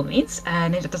legal means,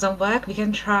 and if it doesn't work, we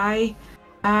can try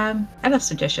another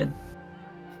suggestion.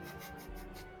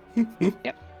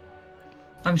 Yep.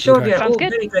 I'm sure Okay. we are Sounds all good.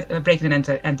 very good at breaking and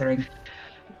entering.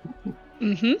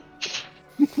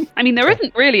 I mean, there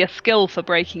isn't really a skill for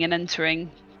breaking and entering.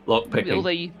 Lockpicking. Although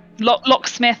you...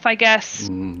 Locksmith, I guess.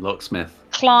 Locksmith.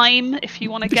 Climb, if you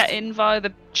want to get in via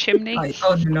the chimney.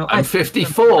 No, I'm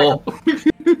 54.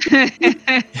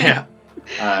 Yeah.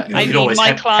 I You can mean, always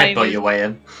my climb headbutt is your way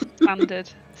in. standard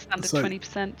So,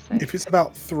 20%. So. If it's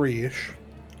about 3-ish,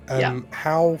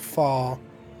 how far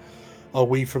are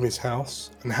we from his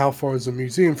house, and how far is the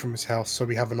museum from his house, so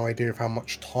we have an idea of how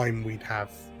much time we'd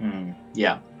have?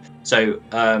 Yeah. So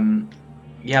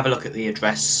you have a look at the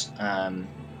address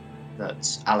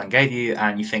that Alan gave you,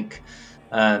 and you think,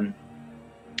 have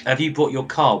you brought your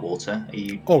car, Walter? Are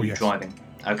you Yes. driving?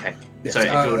 Okay. Yes, So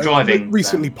if you're driving...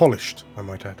 recently polished, I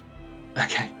might add.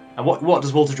 Okay. And what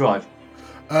does Walter drive?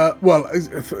 Well,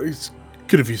 it's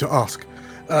good of you to ask.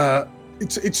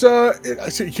 It's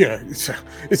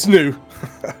new.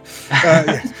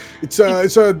 Yes. It's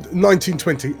a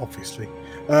 1920, obviously.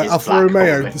 It's Alfa black,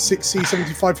 Romeo, probably. the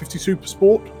 6C7550 Super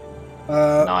Sport.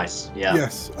 Nice. Yeah.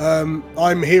 Yes.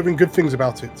 I'm hearing good things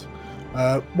about it.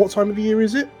 What time of the year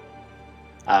is it?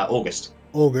 August.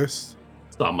 August.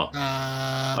 Summer.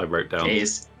 I wrote down. It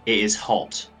is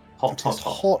hot. It is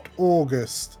hot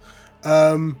August.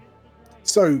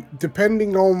 So,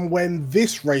 depending on when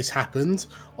this race happens,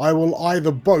 I will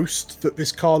either boast that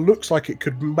this car looks like it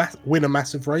could win a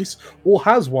massive race, or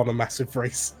has won a massive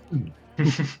race.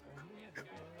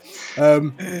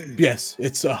 Yes,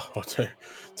 it's. I'll tell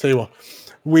you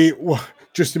what.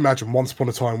 Just imagine. Once upon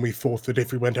a time, we thought that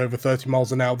if we went over 30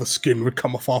 miles an hour, the skin would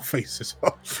come off our faces.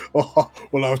 Well,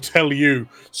 I'll tell you,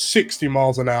 60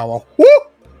 miles an hour. Woo!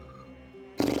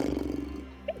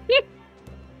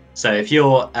 So if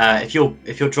you're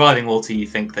driving, Walter, you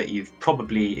think that you've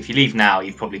probably, if you leave now,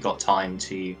 you've probably got time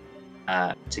to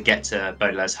get to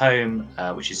Baudelaire's home,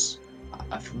 which is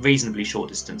a reasonably short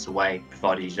distance away,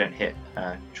 provided you don't hit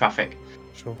traffic.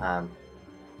 Sure.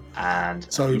 And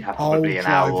So you'd have I'll probably an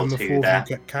hour drive or and the two four of there.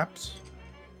 you get cabs.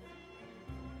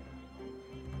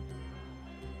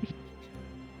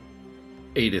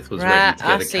 Edith was Right, ready to get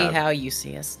I a see cab. how you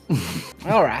see us.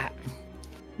 All right.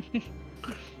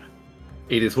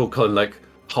 Edith will kind of like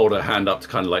hold her hand up to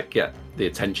kind of like get the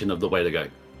attention of the waiter. Go,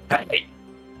 hey,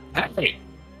 hey.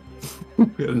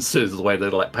 And as soon as the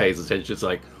waiter like pays attention, it's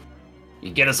like,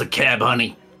 you get us a cab,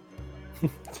 honey.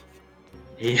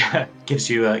 He gives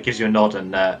you a nod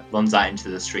and runs out into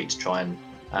the street to try and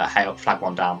flag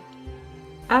one down.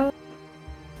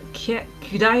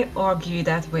 Could I argue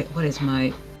that? Wait, what is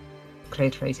my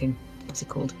credit rating? What's it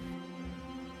called?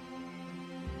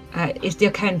 It's the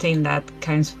accounting that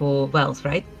counts for wealth,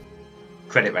 right?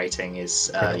 Credit rating is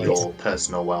Credit your rating.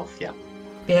 personal wealth. Yeah.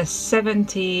 There's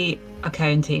 70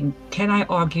 accounting. Can I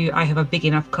argue I have a big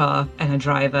enough car and a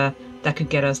driver that could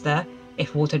get us there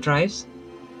if Walter drives?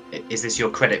 Is this your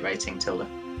credit rating, Tilda?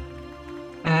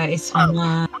 It's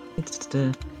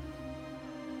the.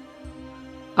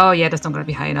 Oh yeah, that's not going to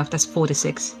be high enough. That's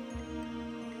 46.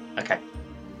 Okay.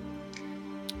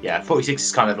 Yeah, 46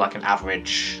 is kind of like an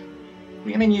average.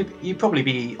 I mean, you'd probably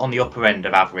be on the upper end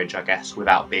of average, I guess,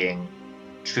 without being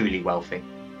truly wealthy.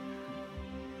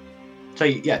 So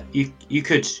yeah, you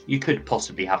could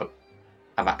possibly have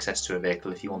access to a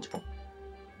vehicle if you wanted one.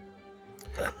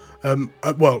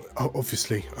 Well,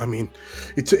 obviously, I mean,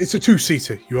 it's a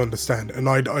two-seater, you understand, and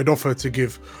I'd offer to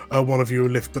give one of you a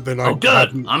lift, but then Oh,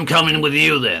 good. I'm coming with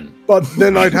you then. But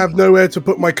then I'd have nowhere to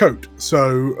put my coat,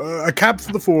 so a cab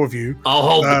for the four of you. I'll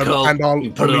hold the coat and I'll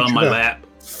and put it meet on you my there. lap.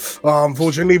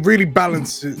 Unfortunately, it really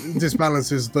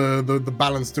disbalances the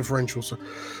balance differential. So,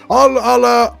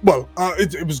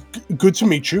 it was good to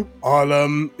meet you.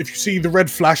 If you see the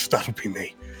red flash, that'll be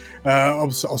me.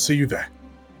 I'll see you there.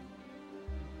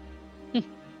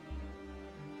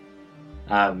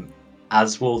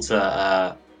 As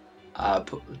Walter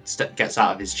gets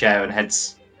out of his chair and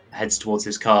heads towards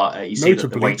his car, you see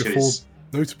that the waiter is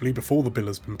notably before the bill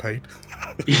has been paid.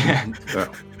 yeah.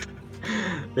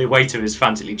 The waiter is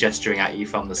frantically gesturing at you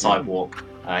from the sidewalk.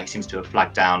 He seems to have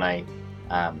flagged down a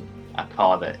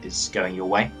car that is going your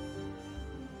way.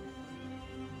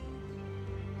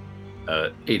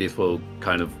 Edith will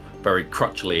kind of very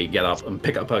crutchily get up and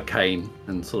pick up her cane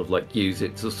and sort of like use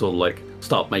it to sort of like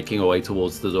start making her way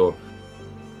towards the door.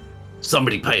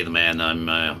 Somebody pay the man. I'm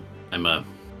a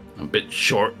bit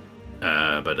short,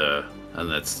 but and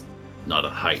that's not a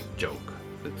height joke.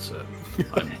 It's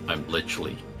I'm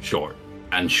literally short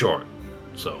and short.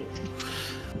 So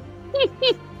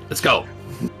let's go.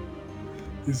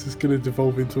 Is this going to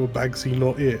devolve into a Bagsy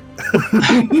not it?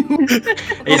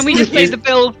 Can we just say the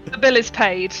bill is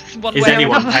paid one Is way or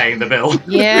anyone another? paying the bill?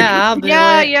 Yeah, I'll do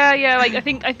Yeah, it. yeah. Like I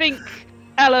think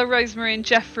Ella, Rosemary, and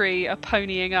Jeffrey are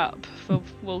ponying up for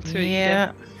Walter and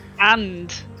Yeah. Edith.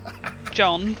 And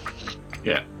John.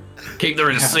 Yeah. Keep the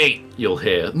receipt, you'll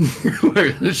hear.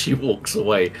 As she walks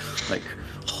away, like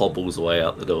hobbles away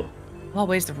out the door.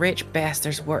 Always the rich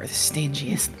bastards work the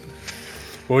stingiest.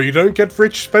 Well, you don't get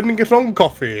rich spending it on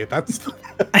coffee. That's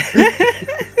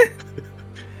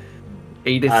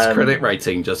Edith's credit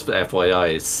rating, just for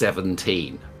FYI, is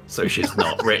 17. So she's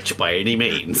not rich by any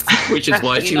means, which is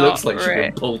why she Not looks like she's been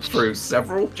rich. pulled through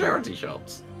several charity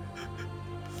shops.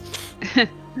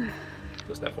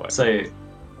 Just FYI. So,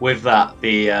 with that,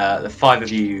 the five of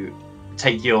you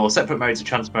take your separate modes of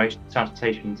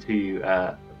transportation to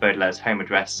Baudelaire's home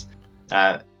address.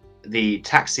 The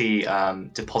taxi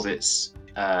deposits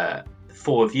the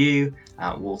four of you.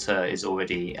 Walter is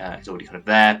already kind of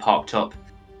there, parked up.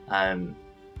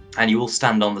 and you all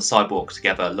stand on the sidewalk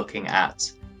together, looking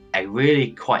at a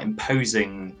really quite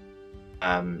imposing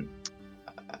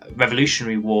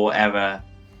Revolutionary War era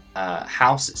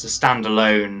house. It's a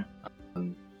standalone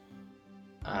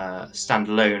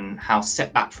house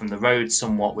set back from the road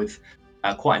somewhat, with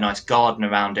quite a nice garden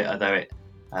around it, although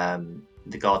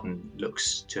the garden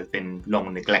looks to have been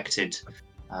long neglected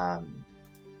and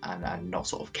not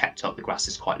sort of kept up. The grass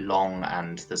is quite long,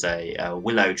 and there's a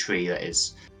willow tree that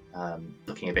is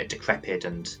looking a bit decrepit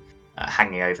and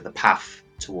hanging over the path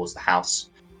towards the house.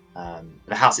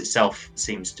 The house itself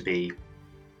seems to be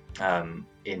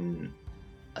in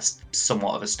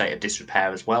somewhat of a state of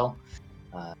disrepair as well.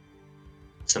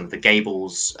 Some of the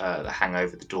gables that hang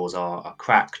over the doors are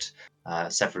cracked.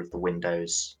 Several of the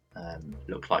windows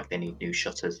look like they need new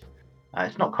shutters.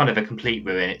 It's not kind of a complete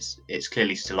ruin. It's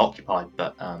clearly still occupied,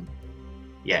 but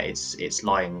it's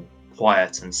lying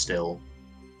quiet and still,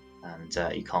 and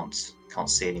you can't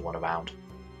see anyone around.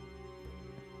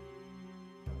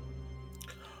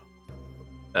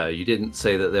 You didn't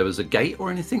say that there was a gate or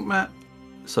anything, Matt.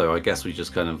 So I guess we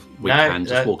just can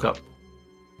just walk up.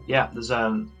 Yeah, there's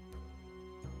no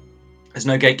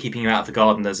gatekeeping you out of the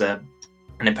garden. There's an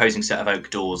imposing set of oak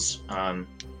doors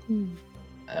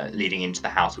leading into the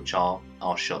house, which are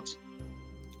shut.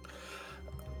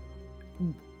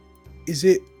 Is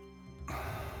it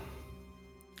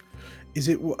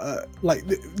like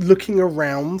looking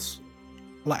around?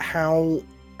 Like, how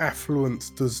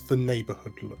affluent does the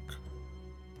neighborhood look?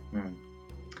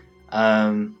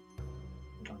 I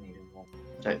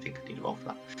don't think I need a roll for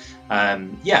that. I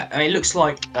mean, it looks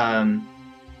like the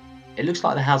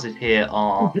houses here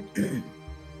are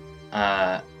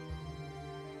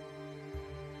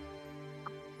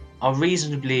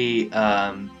reasonably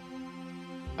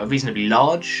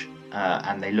large,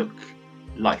 and they look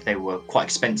like they were quite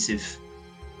expensive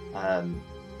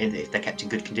if they're kept in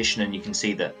good condition. And you can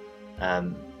see that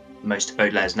most of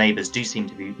Baudelaire's neighbours do seem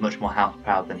to be much more house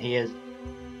proud than he is.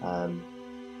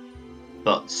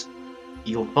 But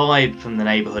your vibe from the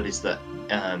neighbourhood is that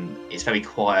it's very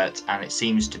quiet, and it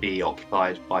seems to be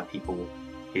occupied by people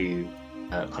who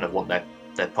kind of want their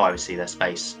privacy, their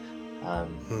space.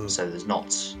 So there's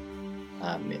not.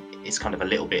 It's kind of a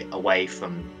little bit away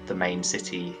from the main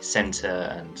city centre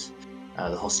and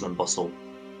the hustle and bustle.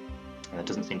 And there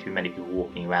doesn't seem to be many people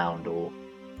walking around or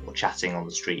chatting on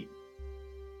the street.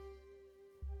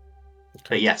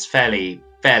 But yes, fairly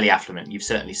affluent. You've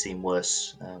certainly seen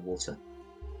worse, Walter.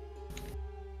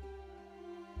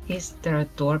 Is there a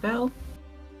doorbell?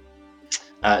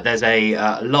 There's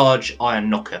a large iron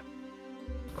knocker.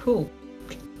 Cool.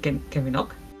 Can we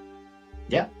knock?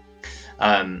 Yeah.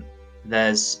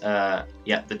 There's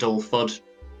the dull thud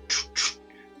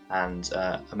and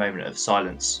a moment of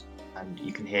silence, and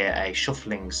you can hear a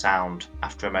shuffling sound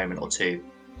after a moment or two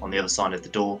on the other side of the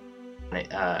door,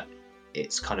 and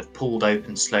it's kind of pulled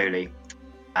open slowly,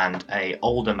 and a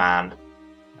older man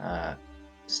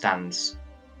stands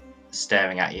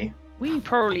staring at you. We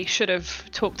probably should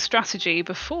have talked strategy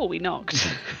before we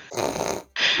knocked.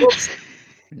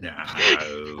 No.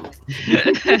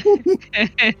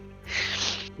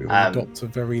 We will adopt a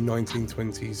very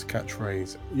 1920s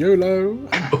catchphrase. YOLO!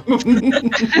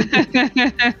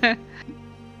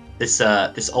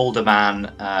 This older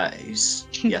man who's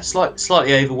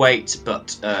slightly overweight,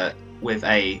 but with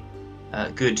a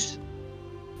good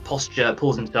posture,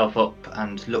 pulls himself up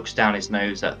and looks down his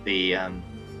nose at the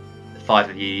five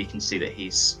of you. You can see that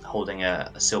he's holding a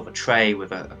silver tray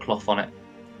with a cloth on it,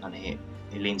 and he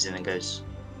leans in and goes,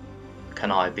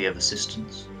 "Can I be of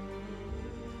assistance?"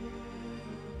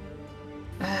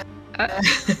 I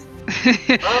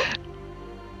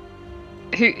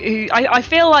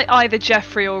feel like either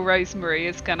Jeffrey or Rosemary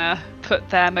is gonna put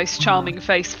their most charming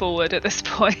face forward at this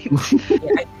point.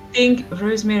 I think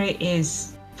Rosemary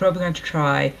is probably going to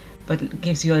try, but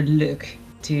gives you a look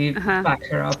to back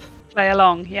her up. Play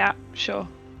along, yeah, sure.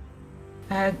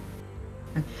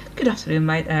 Good afternoon,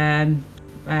 my dear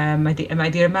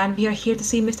man. We are here to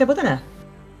see Mr. Baudelaire.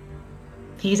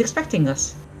 He is expecting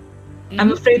us. Mm-hmm.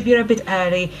 I'm afraid we are a bit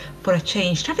early. For a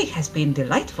change, traffic has been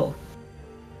delightful.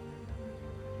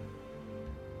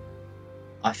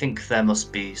 I think there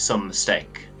must be some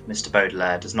mistake. Mr.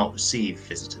 Baudelaire does not receive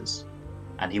visitors,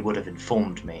 and he would have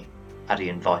informed me had he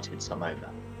invited some over.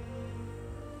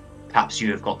 Perhaps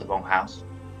you have got the wrong house?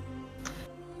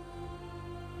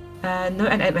 No,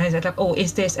 and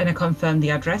is this, and I confirm the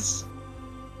address?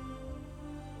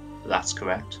 That's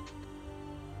correct.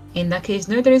 In that case,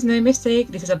 no, there is no mistake.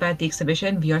 This is about the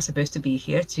exhibition. We are supposed to be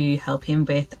here to help him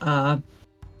with a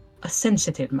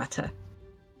sensitive matter.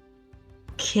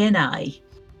 Can I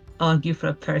argue for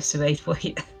a persuade for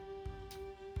you?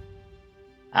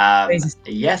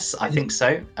 Yes, I think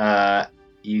so.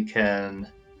 You can.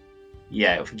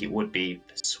 Yeah, I think it would be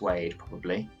persuade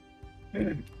probably.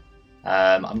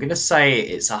 I'm going to say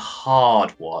it's a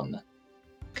hard one.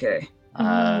 Okay.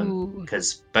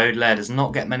 Because Baudelaire does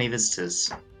not get many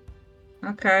visitors.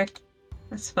 Okay.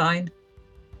 That's fine.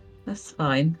 That's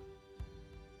fine.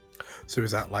 So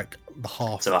is that like the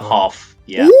half? So a half,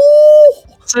 yeah. Ooh!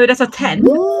 So that's a 10.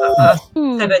 Ooh.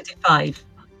 75.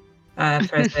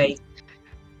 Persuade.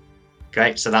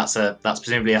 Great. So that's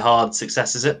presumably a hard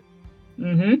success, is it?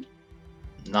 Mm-hmm.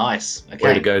 Nice. Okay.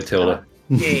 Way to go, Tilda.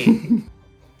 He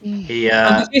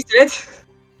I'm used to it.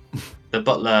 the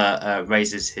butler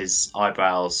raises his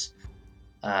eyebrows.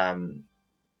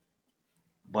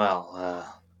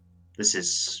 This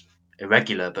is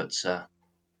irregular, but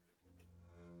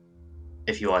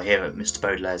if you are here at Mr.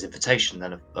 Baudelaire's invitation,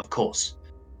 then of course,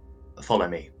 follow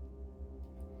me.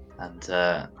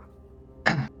 And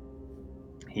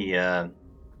he allows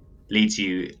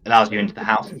you into the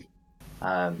house,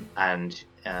 and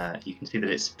you can see that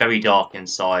it's very dark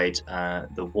inside.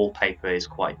 The wallpaper is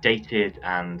quite dated,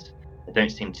 and there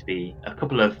don't seem to be a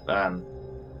couple of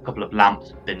lamps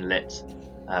have been lit,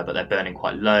 but they're burning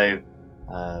quite low,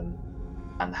 and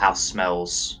the house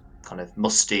smells kind of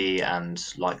musty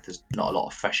and like there's not a lot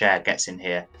of fresh air gets in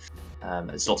here.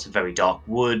 There's lots of very dark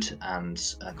wood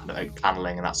and kind of oak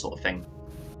paneling and that sort of thing.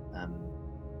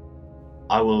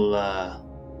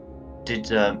 Did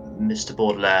Mr.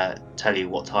 Baudelaire tell you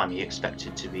what time he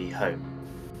expected to be home?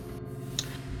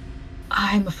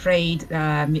 I'm afraid we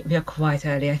are quite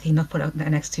early. I think not for the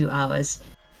next 2 hours.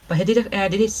 But he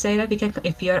did he say that we can,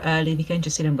 if you're early, we can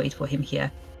just sit and wait for him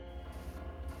here?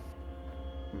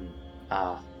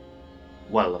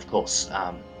 Well, of course.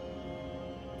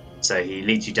 So he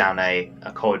leads you down a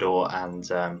corridor, and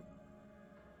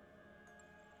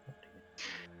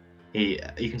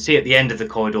you can see at the end of the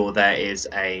corridor there is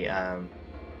a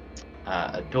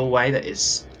doorway that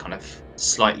is kind of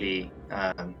slightly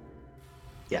a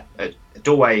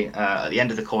doorway at the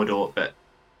end of the corridor. But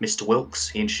Mr. Wilkes,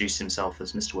 he introduced himself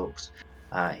as Mr. Wilkes.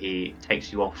 He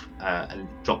takes you off and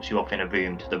drops you off in a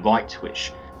room to the right,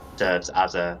 which serves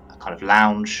as a kind of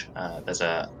lounge. There's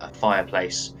a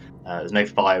fireplace. There's no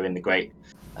fire in the grate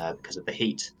because of the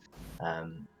heat.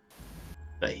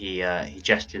 But he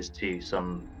gestures to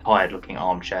some tired-looking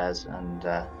armchairs, and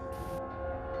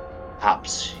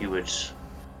perhaps you would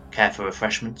care for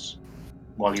refreshments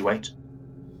while you wait.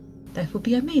 That would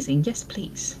be amazing. Yes,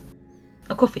 please.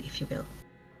 A coffee, if you will.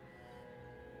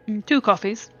 2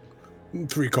 coffees.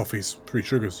 3 coffees, 3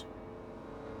 sugars.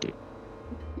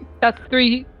 That's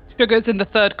 3 sugars in the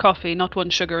third coffee, not 1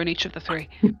 sugar in each of the 3.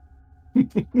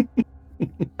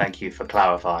 Thank you for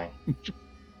clarifying.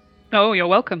 Oh, you're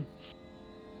welcome.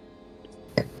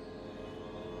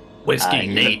 Whiskey,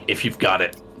 neat, if you've got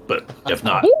it. But if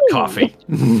not, coffee.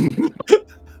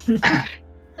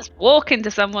 Just walk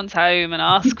into someone's home and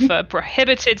ask for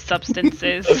prohibited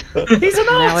substances. He's an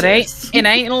No, artist. it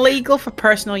ain't illegal for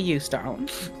personal use, darling.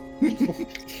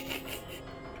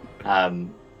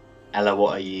 Ella,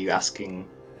 what are you asking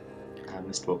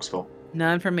Mr. Wilkes for?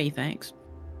 None for me, thanks.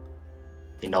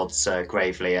 He nods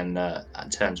gravely and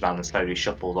turns around and slowly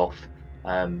shuffles off.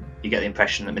 You get the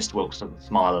impression that Mr. Wilkes doesn't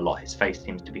smile a lot. His face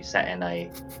seems to be set in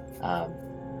a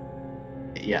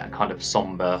kind of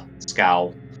somber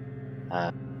scowl.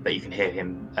 But you can hear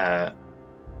him.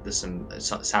 There's some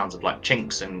sounds of like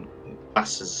chinks and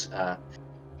glasses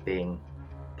being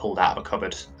pulled out of a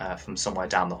cupboard from somewhere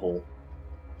down the hall,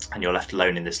 and you're left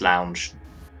alone in this lounge.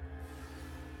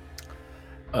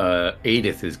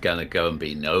 Edith is gonna go and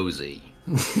be nosy.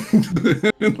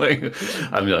 I'm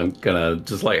gonna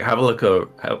just like have a look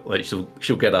at like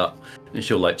she'll get up and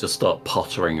she'll like just start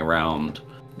pottering around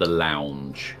the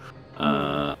lounge,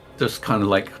 just kind of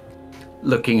like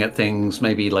looking at things,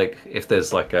 maybe like if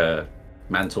there's like a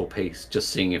mantelpiece, just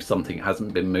seeing if something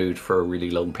hasn't been moved for a really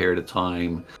long period of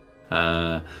time,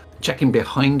 checking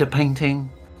behind a painting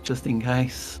just in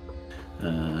case,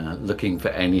 looking for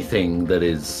anything that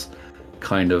is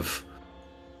kind of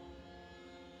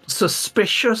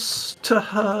suspicious to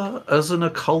her as an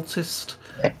occultist,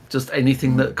 just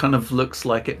anything that kind of looks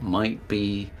like it might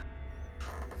be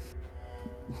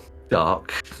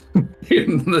dark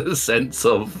in the sense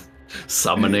of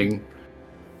summoning.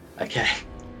 Okay,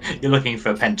 you're looking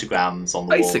for pentagrams on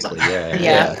the Basically, walls.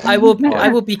 Yeah, I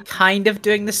will be kind of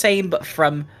doing the same, but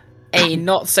from a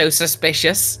not so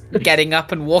suspicious getting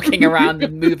up and walking around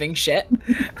and moving shit.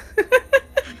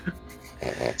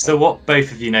 So what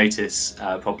both of you notice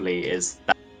probably is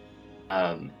that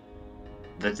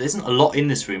there isn't a lot in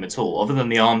this room at all, other than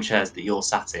the armchairs that you're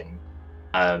sat in.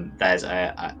 There's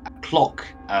a clock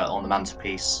on the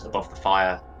mantelpiece above the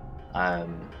fire,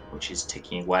 which is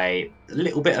ticking away. A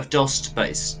little bit of dust, but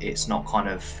it's not kind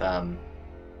of.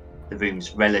 The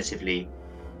room's relatively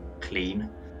clean.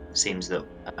 Seems that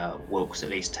Wilkes at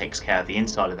least takes care of the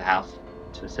inside of the house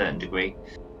to a certain degree.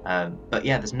 But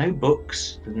yeah, there's no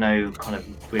books. There's no kind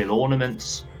of real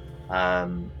ornaments.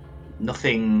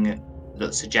 Nothing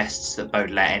that suggests that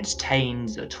Baudelaire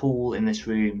entertains at all in this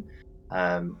room,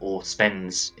 or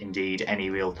spends indeed any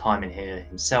real time in here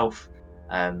himself,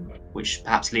 which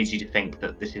perhaps leads you to think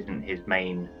that this isn't his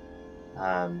main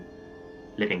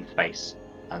living space,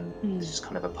 and this is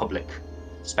kind of a public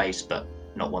space, but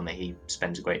not one that he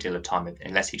spends a great deal of time in,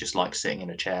 unless he just likes sitting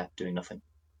in a chair doing nothing.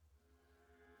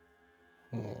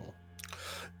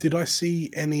 Did I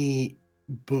see any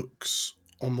books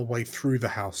on the way through the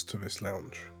house to this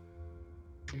lounge?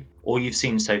 All you've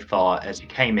seen so far, as you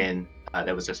came in,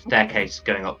 there was a staircase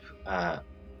going up to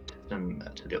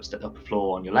the upper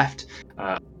floor on your left.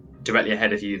 Directly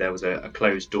ahead of you, there was a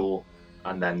closed door,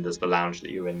 and then there's the lounge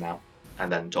that you're in now.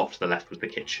 And then off to the left was the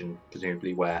kitchen,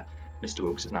 presumably where Mr.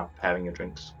 Wilkes is now preparing your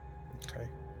drinks. Okay.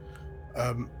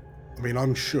 I mean,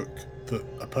 I'm shook that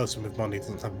a person with money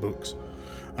doesn't have books.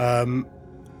 I'm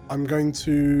going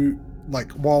to,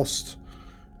 like, whilst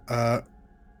the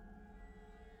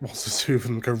two of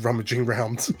them go rummaging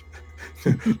around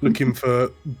looking for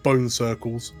bone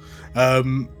circles,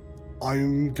 I'm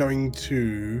going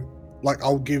to, like,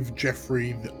 I'll give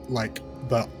Jeffrey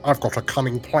the I've got a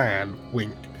cunning plan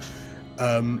wink,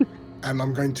 and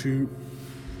I'm going to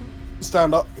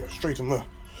stand up, straighten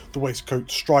the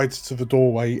waistcoat, stride to the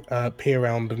doorway, peer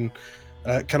around, and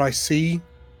can I see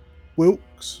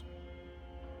Wilkes?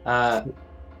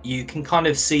 You can kind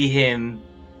of see him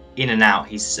in and out.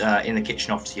 He's in the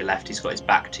kitchen off to your left. He's got his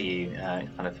back to you,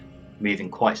 kind of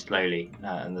moving quite slowly,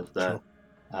 and there's the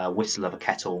whistle of a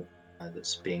kettle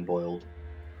that's being boiled,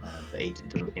 but he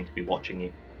doesn't seem to be watching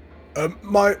you.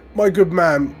 My good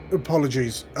man,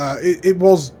 apologies. It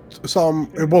was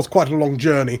quite a long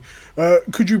journey.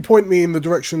 Could you point me in the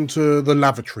direction to the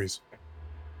lavatories?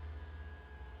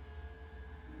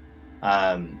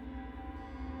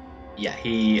 Yeah,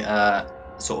 he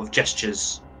sort of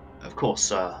gestures, of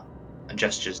course, and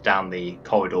gestures down the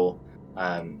corridor.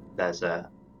 There's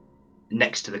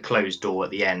next to the closed door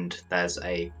at the end, there's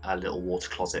a little water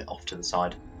closet off to the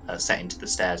side, set into the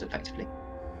stairs, effectively.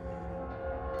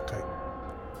 Okay.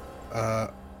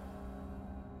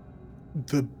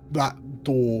 That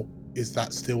door, is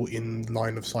that still in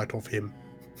line of sight of him?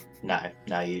 No,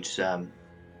 you'd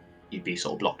be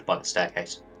sort of blocked by the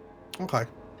staircase. Okay.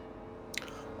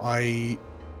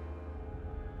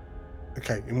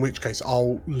 In which case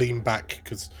I'll lean back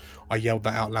because I yelled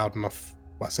that out loud enough.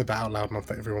 Well, I said that out loud enough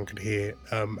that everyone could hear.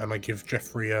 And I give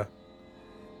Jeffrey a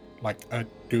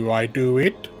do I do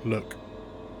it? Look.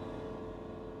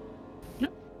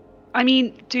 I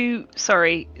mean,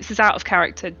 sorry, this is out of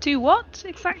character. Do what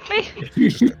exactly?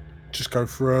 just go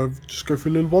for a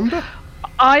little wander.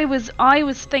 I was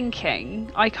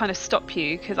thinking, I kind of stop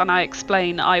you and I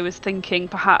explain. I was thinking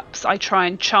perhaps I try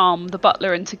and charm the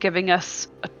butler into giving us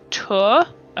a tour.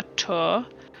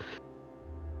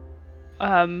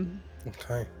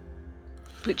 Okay.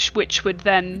 Which would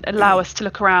then allow us to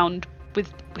look around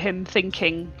with him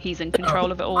thinking he's in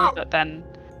control of it all, but then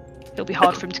it'll be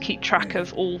hard for him to keep track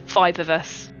of all 5 of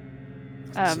us.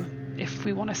 If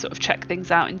we want to sort of check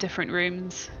things out in different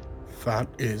rooms. That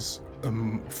is a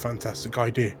fantastic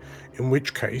idea. In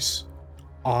which case,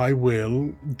 I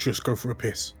will just go for a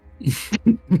piss.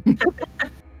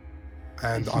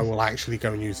 And I will actually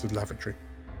go and use the lavatory.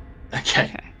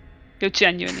 Okay. You're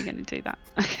genuinely going to do that.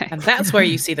 Okay. And that's where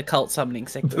you see the cult summoning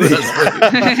signal.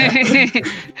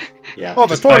 Yeah. Oh,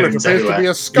 the toilet appears to be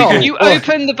a skull. You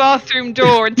open the bathroom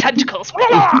door and tentacles.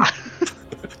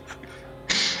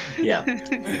 Yeah.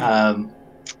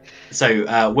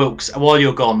 So Wilkes, while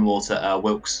you're gone, Walter,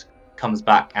 Wilkes comes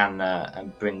back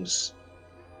and brings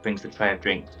the tray of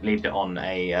drinks, leaves it on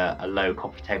a low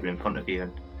coffee table in front of you.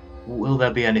 And will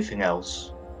there be anything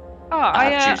else? I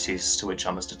have duties to which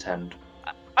I must attend.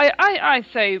 I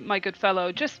say, my good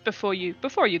fellow, just before you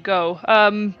go,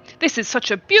 this is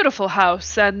such a beautiful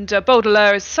house, and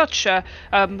Baudelaire is such our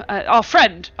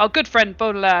good friend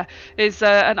Baudelaire is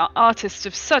an artist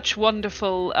of such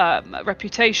wonderful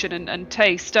reputation and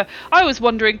taste. I was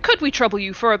wondering, could we trouble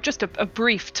you for just a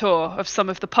brief tour of some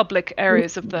of the public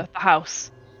areas of the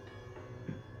house?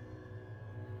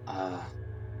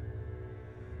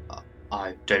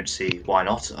 I don't see why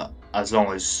not, as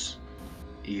long as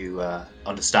you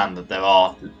understand that there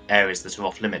are areas that are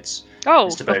off limits. Oh,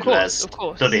 Mr. Baudelaire's of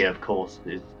course. study, of course,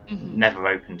 is never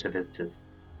open to visitors.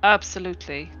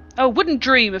 Absolutely. Oh, wouldn't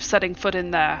dream of setting foot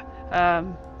in there.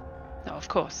 No, of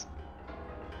course.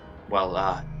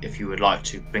 Well, if you would like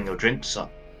to bring your drinks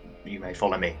up, you may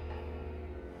follow me.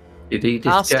 Did Edith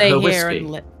I'll get stay her here whiskey?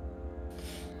 and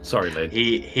Sorry, Lynn.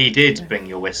 He did bring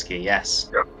your whiskey,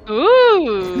 yes.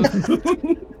 Ooh.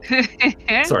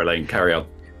 Sorry, Lane. Carry on.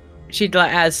 she'd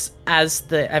like as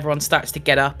everyone starts to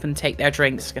get up and take their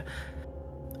drinks. Go,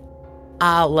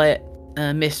 I'll let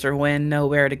Mr. Wynn know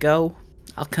where to go.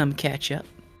 I'll come catch up.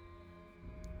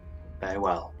 Very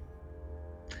well.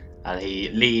 And he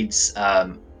leads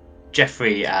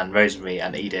Jeffrey and Rosemary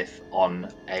and Edith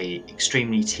on a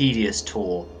extremely tedious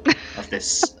tour of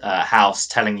this house,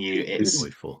 telling you its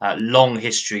Joyful. long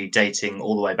history dating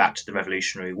all the way back to the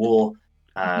Revolutionary War,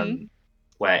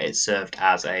 where it served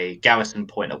as a garrison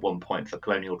point at one point for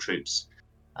colonial troops.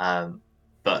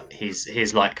 But his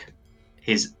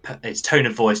tone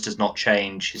of voice does not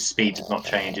change, his speed does not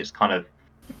change. It's kind of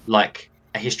like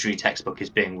a history textbook is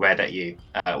being read at you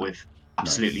with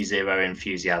absolutely zero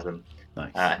enthusiasm.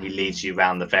 Nice. And he leads you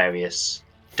around the various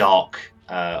dark,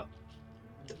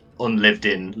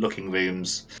 unlived-in looking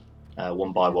rooms,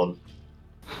 one by one.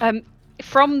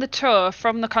 From the tour,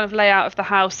 from the kind of layout of the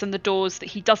house and the doors that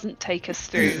he doesn't take us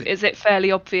through, is it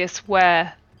fairly obvious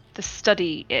where the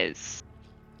study is?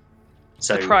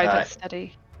 So, the private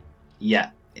study.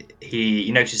 Yeah,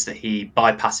 you notice that he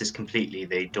bypasses completely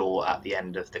the door at the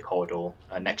end of the corridor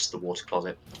next to the water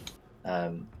closet.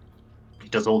 He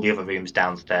does all the other rooms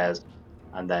downstairs,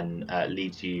 and then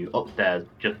leads you upstairs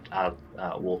just as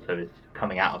Walter is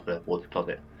coming out of the water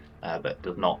closet, but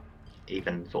does not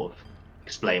even sort of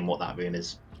explain what that room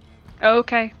is.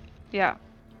 Okay, yeah.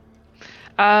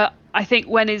 I think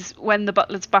when the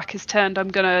butler's back is turned, I'm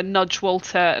gonna nudge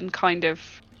Walter and kind of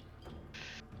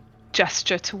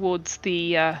gesture towards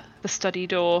the study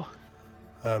door.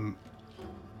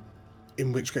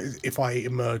 In which case, if I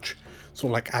emerge,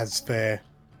 sort of like as they're,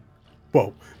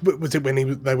 well, was it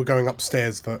when they were going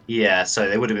upstairs that? Yeah, so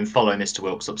they would have been following Mr.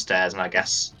 Wilkes upstairs, and I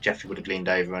guess Jeffrey would have leaned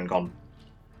over and gone,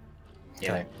 you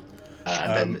know,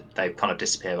 and then they kind of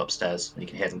disappear upstairs, and you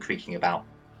can hear them creaking about.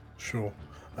 Sure.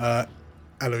 Al,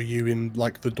 are you in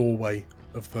like the doorway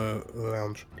of the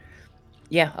lounge?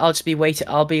 Yeah, I'll just be waiting.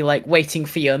 I'll be like waiting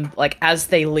for you, and like as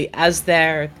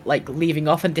they're like leaving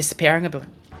off and disappearing, I'll be like,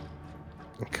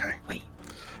 Okay. wait.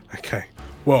 Okay.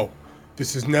 Well,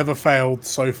 this has never failed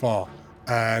so far,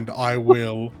 and I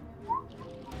will.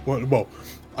 Well,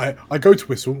 I go to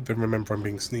whistle, then remember I'm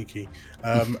being sneaky,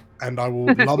 and I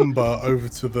will lumber over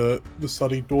to the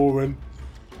study door and,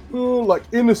 like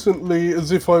innocently,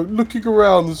 as if I'm looking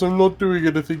around as I'm not doing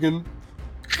anything, and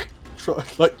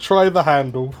try the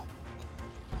handle.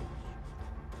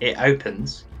 It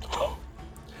opens.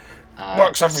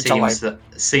 Works every time.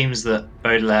 Seems that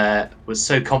Baudelaire was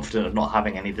so confident of not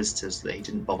having any visitors that he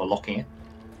didn't bother locking it.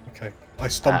 Okay, I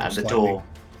stumble and the slightly. door,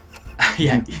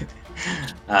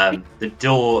 the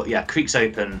door, creaks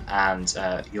open, and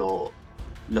you're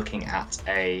looking at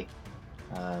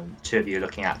two of you are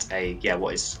looking at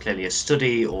what is clearly a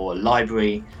study or a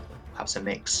library, perhaps a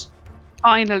mix.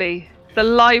 Finally, the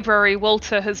library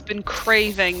Walter has been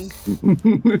craving.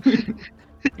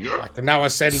 I can now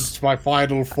ascend to my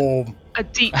final form. A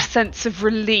deep sense of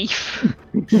relief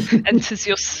enters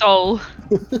your soul.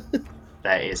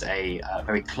 There is a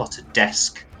very cluttered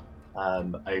desk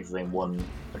over in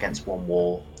against one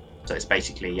wall. So it's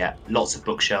basically lots of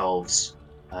bookshelves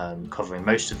covering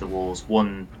most of the walls.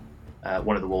 One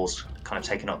of the walls kind of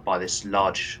taken up by this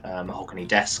large mahogany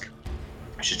desk,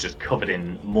 which is just covered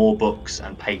in more books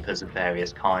and papers of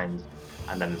various kinds.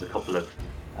 And then there's a couple of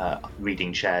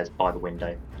reading chairs by the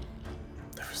window.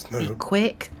 Be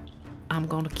quick. I'm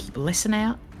gonna keep listening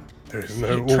out. There is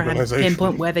no Try to organisation.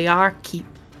 pinpoint where they are.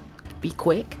 Be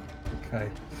quick. Okay.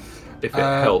 If it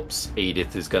helps,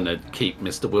 Edith is going to keep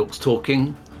Mr. Wilkes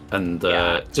talking and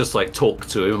just like talk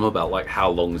to him about like how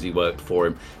long has he worked for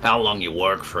him. How long you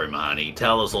worked for him, honey?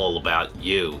 Tell us all about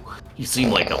you. You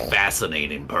seem like a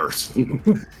fascinating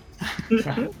person.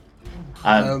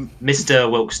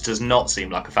 Mr. Wilkes does not seem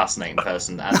like a fascinating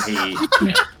person, and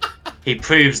he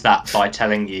proves that by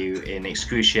telling you in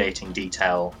excruciating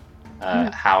detail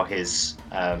how his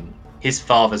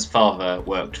father's father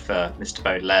worked for Mr.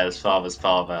 Baudelaire's father's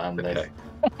father, and they've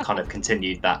kind of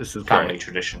continued that family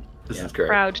tradition. This is great.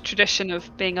 Proud tradition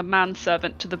of being a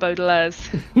manservant to the Baudelaires.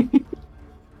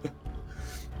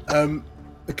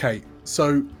 Okay,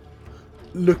 so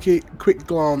quick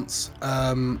glance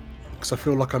books, I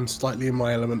feel like I'm slightly in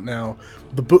my element now.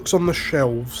 The books on the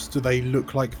shelves, do they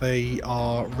look like they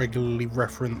are regularly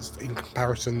referenced in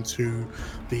comparison to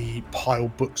the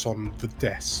piled books on the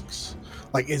desks?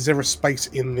 Like, is there a space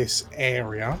in this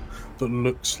area that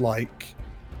looks like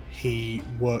he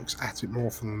works at it more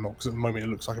often than not? Because at the moment it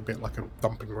looks like a bit like a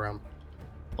dumping ground.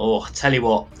 Oh, tell you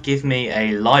what, give me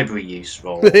a library use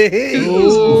roll.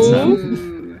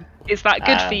 Ooh. Is that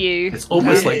good for you? It's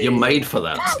almost like you're made for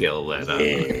that skill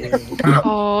there.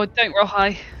 Oh, don't roll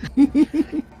high.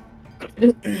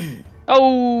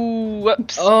 Oh,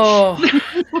 whoops. Oh,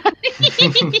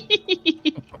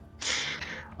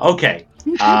 Okay.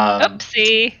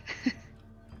 Oopsie.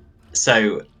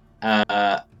 So,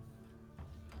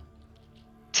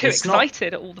 Too it's not-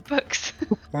 excited at all the books.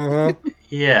 Uh-huh.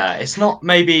 yeah, it's not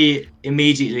maybe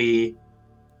immediately.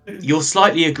 You're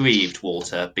slightly aggrieved,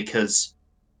 Walter, because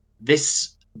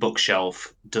this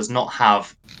bookshelf does not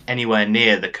have anywhere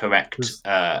near the correct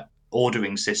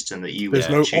ordering system that you would There's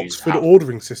no choose to Oxford have.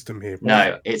 ordering system here.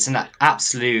 No, it's an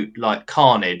absolute like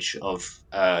carnage of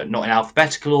not in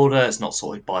alphabetical order. It's not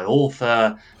sorted by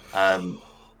author.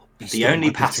 The only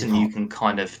pattern you can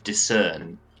kind of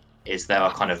discern is there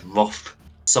are kind of rough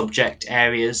subject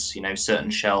areas. You know, certain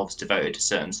shelves devoted to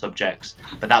certain subjects,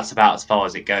 but that's about as far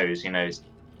as it goes. You know, it's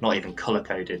not even color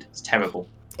coded. It's terrible.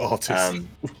 Artist.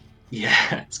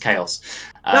 Yeah, it's chaos.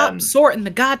 stop sorting the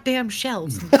goddamn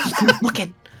shelves. Stop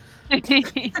looking.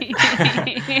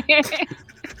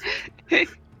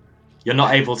 You're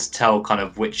not able to tell kind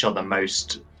of which are the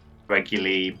most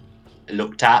regularly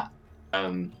looked at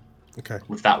Okay.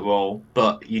 with that role,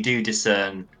 but you do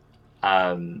discern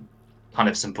kind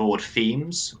of some broad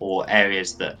themes or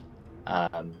areas that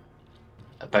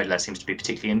Baudelaire seems to be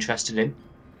particularly interested in.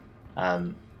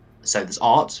 So there's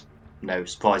art, no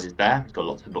surprises there. He's got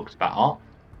lots of books about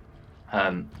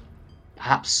art.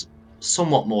 Perhaps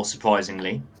somewhat more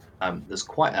surprisingly, there's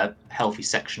quite a healthy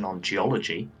section on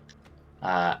geology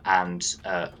and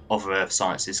other earth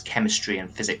sciences, chemistry and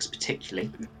physics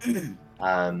particularly.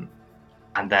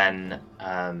 And then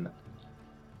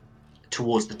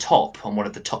towards the top, on one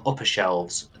of the top upper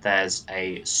shelves, there's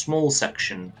a small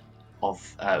section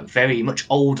of very much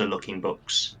older looking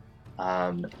books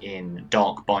in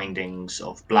dark bindings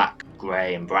of black,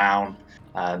 grey and brown.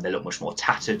 They look much more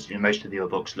tattered. You know, most of the other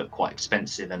books look quite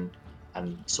expensive and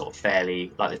sort of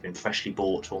fairly like they've been freshly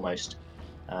bought almost.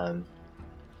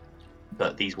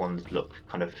 But these ones look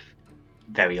kind of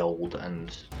very old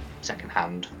and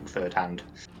second-hand, third-hand.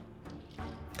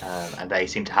 And they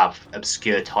seem to have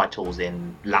obscure titles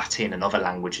in Latin and other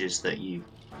languages that you,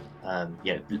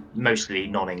 mostly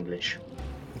non-English.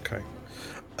 Okay.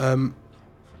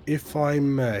 If I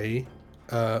may,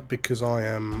 because I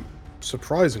am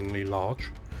surprisingly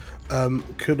large,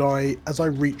 could I, as I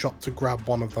reach up to grab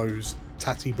one of those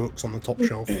tatty books on the top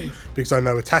shelf, because I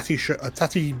know a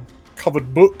tatty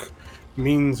covered book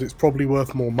means it's probably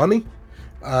worth more money,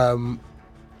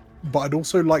 but I'd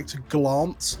also like to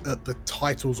glance at the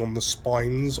titles on the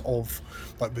spines of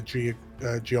like the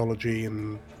geology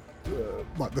and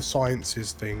like the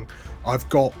sciences thing. I've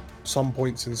got some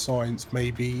points in science,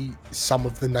 maybe some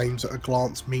of the names at a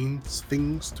glance means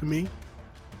things to me.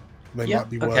 They might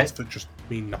be words that just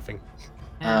mean nothing.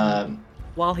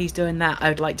 While he's doing that,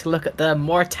 I'd like to look at the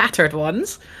more tattered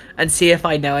ones and see if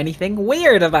I know anything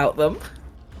weird about them.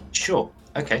 Sure.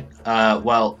 Okay.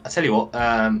 Well, I tell you what,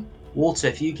 Walter,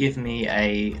 if you give me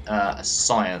a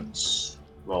science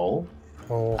roll,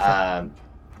 and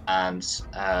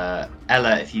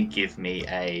Ella, if you give me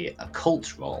a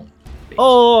occult roll. Please.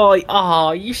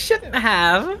 Oh, you shouldn't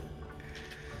have.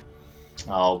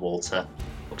 Oh, Walter,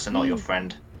 books are not your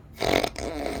friend.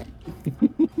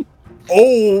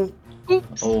 Oh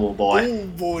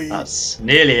boy. That's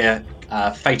nearly a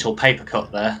fatal paper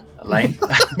cut there, Elaine.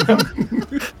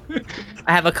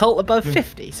 I have a cult above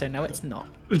 50, so no, it's not.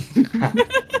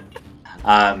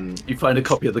 You find a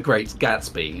copy of The Great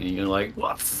Gatsby, and you're like,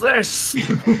 "What's this?"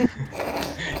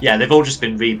 Yeah, they've all just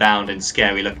been rebound in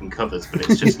scary-looking covers, but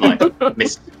it's just like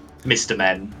Mr.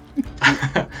 Men.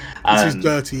 This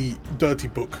is dirty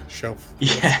book shelf.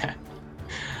 Yeah.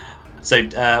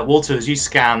 So, Walter, as you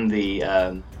scan the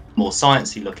more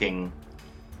sciencey-looking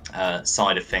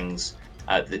side of things,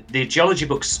 the geology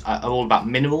books are all about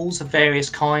minerals of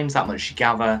various kinds. That much you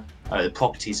gather. The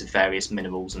properties of various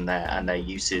minerals and their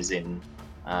uses in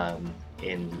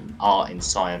art, in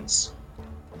science,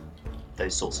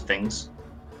 those sorts of things.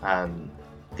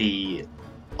 The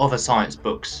other science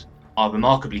books are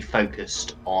remarkably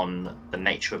focused on the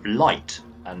nature of light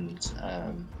and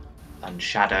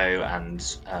shadow, and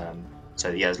so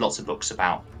yeah, there's lots of books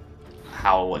about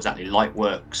how exactly light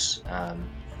works.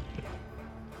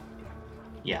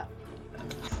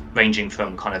 ranging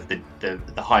from kind of the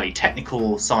highly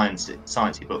technical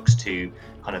sciencey books to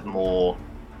kind of more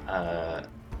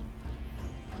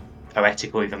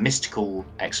poetic or even mystical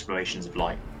explorations of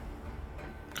light.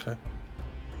 Okay.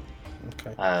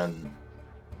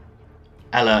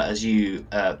 Ella, as you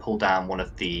pull down one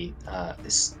of the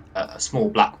a small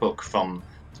black book from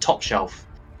the top shelf,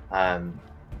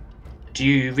 do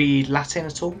you read Latin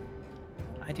at all?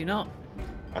 I do not.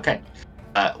 Okay.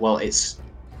 Well, it's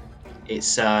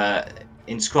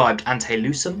inscribed ante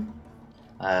lucem.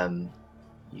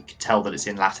 You can tell that it's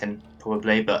in Latin,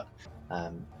 probably, but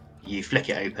you flick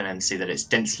it open and see that it's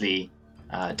densely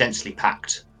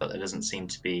packed, but there doesn't seem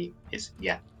to be.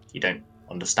 You don't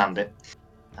understand it.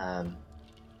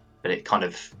 But it kind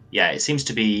of, it seems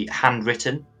to be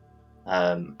handwritten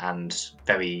and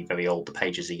very, very old. The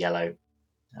pages are yellow,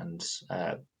 and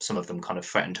some of them kind of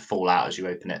threaten to fall out as you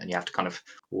open it, and you have to kind of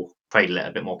cradle it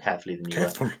a bit more carefully than you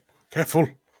were. Careful.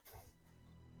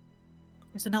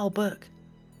 It's an old book.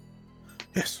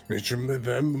 Yes, it's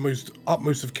the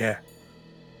utmost of care.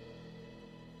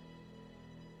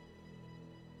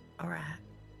 All right.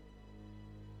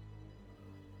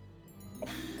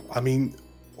 I mean,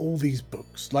 all these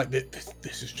books, like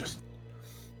this is just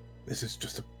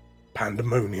a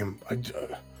pandemonium.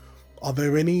 Are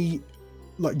there any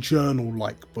like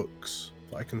journal-like books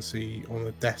that I can see on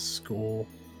a desk or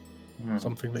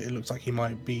something that it looks like he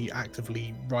might be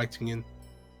actively writing in?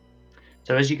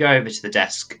 So as you go over to the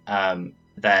desk,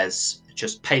 there's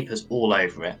just papers all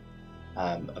over it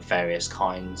of various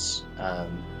kinds. A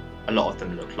lot of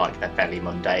them look like they're fairly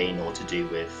mundane or to do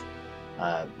with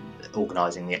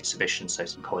organising the exhibition, so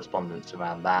some correspondence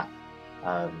around that.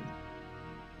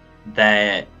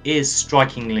 There is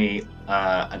strikingly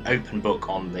an open book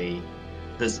on the.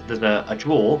 There's a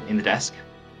drawer in the desk,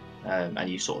 and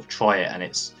you sort of try it, and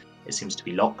it seems to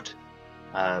be locked.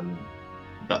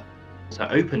 But so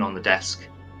open on the desk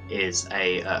is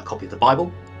a copy of the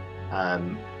Bible,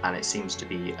 and it seems to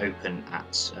be open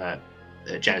at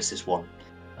Genesis 1,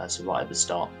 so right at the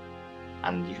start.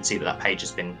 And you can see that page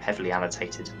has been heavily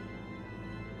annotated.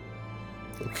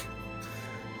 Okay.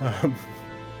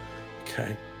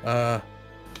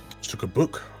 Just took a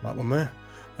book, that one there.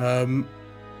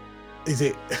 Is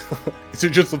it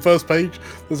just the first page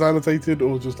that's annotated,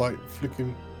 or just like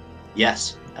flicking?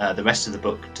 Yes, the rest of the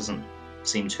book doesn't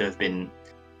seem to have been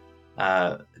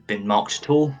marked at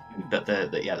all, but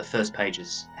the first page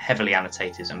is heavily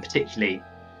annotated, and particularly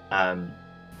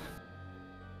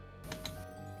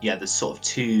there's sort of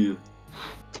two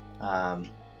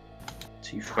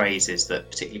phrases that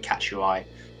particularly catch your eye.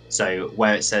 So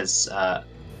where it says,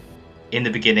 in the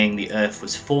beginning the earth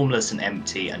was formless and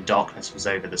empty, and darkness was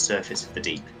over the surface of the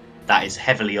deep, that is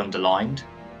heavily underlined.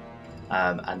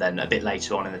 And then a bit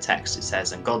later on in the text it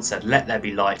says, and God said, let there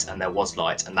be light, and there was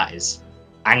light, and that is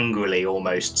angrily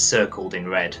almost circled in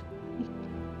red.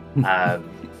 And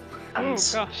Oh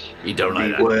gosh. You don't the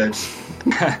like that. word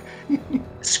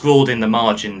scrawled in the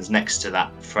margins next to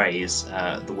that phrase,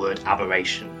 the word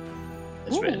aberration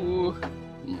is written. Ooh.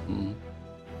 Mhm.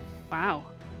 Wow.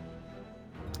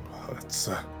 Oh, that's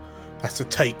a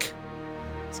take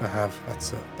to have.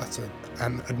 That's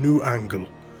a new angle.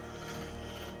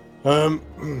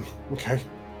 Okay.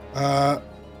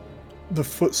 The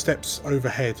footsteps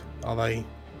overhead, are they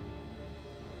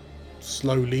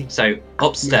slowly? So I've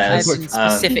upstairs, been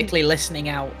specifically listening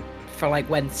out for like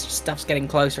when stuff's getting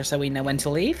closer, so we know when to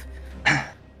leave.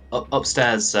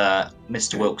 upstairs,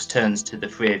 Mr. Wilkes turns to the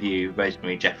three of you,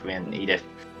 Rosemary, Jeffrey, and Edith,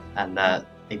 and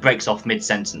he breaks off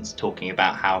mid-sentence talking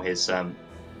about how his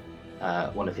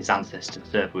one of his ancestors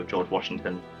served with George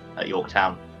Washington at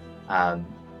Yorktown. What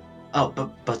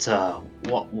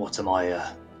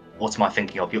am I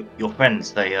thinking of? Your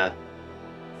friends, they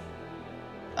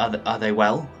are they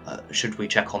well? Should we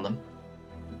check on them?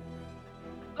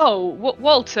 Oh,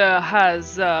 Walter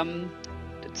has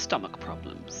stomach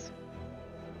problems.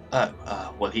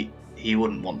 Well, he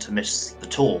wouldn't want to miss the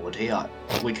tour, would he?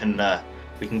 We can go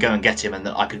and get him, and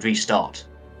I could restart.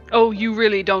 Oh, you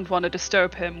really don't want to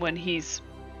disturb him when he's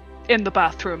in the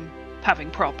bathroom having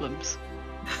problems.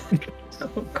 Oh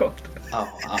God.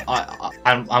 Oh,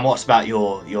 and what about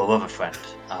your other friend?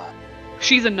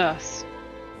 She's a nurse.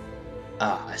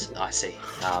 I see.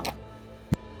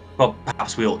 Well,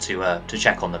 perhaps we ought to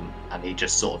check on them. And he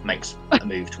just sort of makes a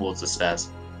move towards the stairs.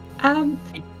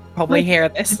 Probably Wait. hear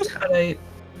this.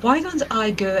 Why don't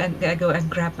I go and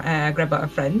grab our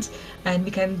friend, and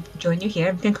we can join you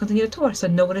here. We can continue the tour, so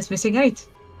no one is missing out.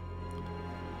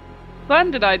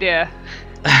 Splendid idea.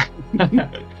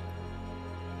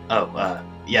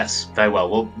 Yes, very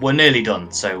well. We're nearly done,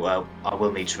 so I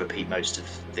will need to repeat most of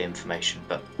the information,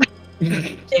 but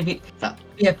Maybe that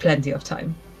we have plenty of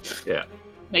time. Yeah.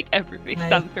 Make everybody Right.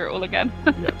 stand through it all again.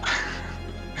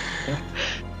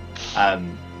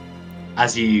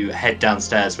 As you head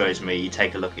downstairs, Rosemary, you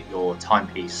take a look at your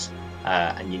timepiece,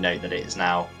 and you note that it is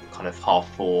now kind of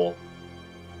 4:30,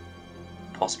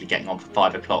 possibly getting on for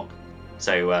 5 o'clock.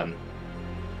 So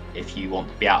if you want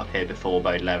to be out of here before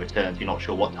Baudelaire returns, you're not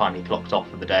sure what time he clocks off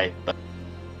for the day, but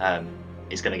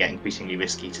it's going to get increasingly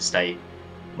risky to stay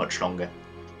much longer.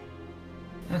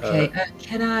 Okay,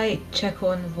 can I check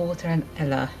on Walter and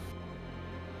Ella?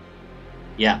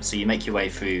 Yeah, so you make your way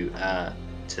through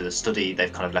to the study.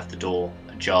 They've kind of left the door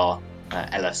ajar.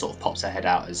 Ella sort of pops her head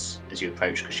out as you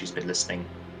approach because she's been listening.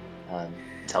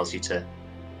 Tells you to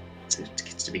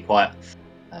be quiet.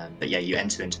 But yeah, you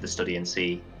enter into the study and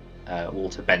see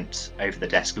Walter bent over the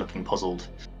desk, looking puzzled.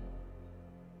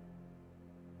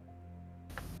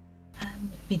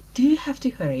 We do have to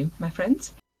hurry, my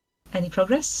friends. Any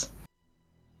progress?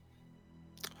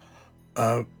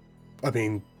 I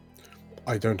mean,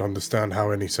 I don't understand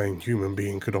how any sane human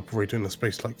being could operate in a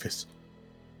space like this.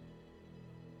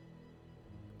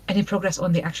 Any progress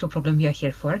on the actual problem we are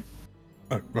here for?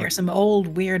 Oh, right. There's some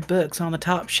old weird books on the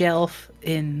top shelf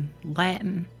in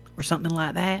Latin or something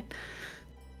like that.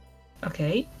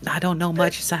 Okay. I don't know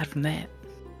much aside from that.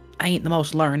 I ain't the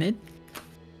most learned.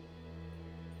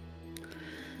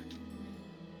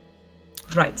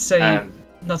 Right, so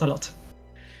not a lot.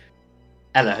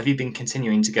 Ella, have you been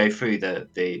continuing to go through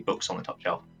the books on the top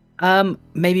shelf?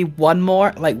 Maybe one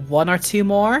more, like one or two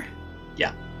more.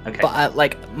 Yeah. Okay. But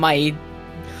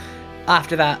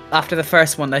after the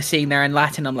first one, I seen there in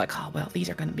Latin. I'm like, oh well, these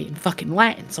are gonna be in fucking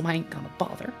Latin, so I ain't gonna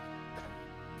bother.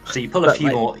 So you pull a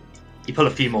few more. You pull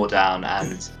a few more down,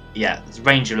 and yeah, there's a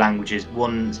range of languages.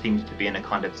 One seems to be in a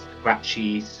kind of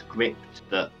scratchy script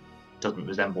that doesn't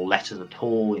resemble letters at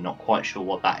all. You're not quite sure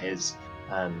what that is.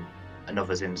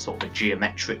 Another's in sort of a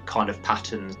geometric kind of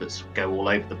patterns that go all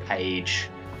over the page.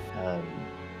 A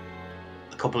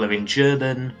couple are in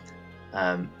German.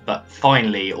 But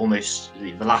finally, almost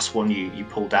the last one you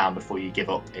pull down before you give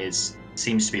up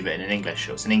seems to be written in English.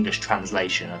 So it's an English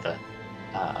translation of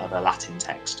a Latin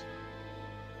text,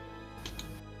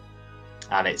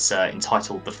 and it's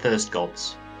entitled "The Thirst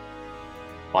Gods"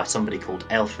 by somebody called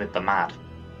Alfred the Mad.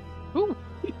 Ooh,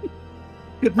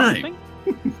 Good name.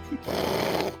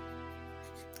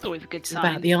 It's always a good It's sign.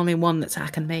 about the only one that I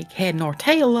can make head nor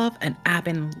tail of, and I've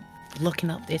been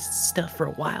looking up this stuff for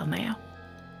a while now.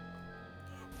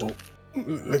 Well,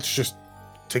 let's just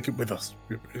take it with us.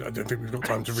 I don't think we've got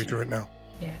time to read through it now.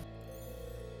 Yeah.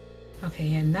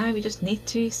 Okay, and now we just need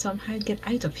to somehow get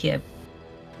out of here.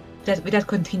 Without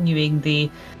continuing the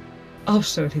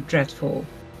absolutely dreadful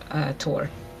tour.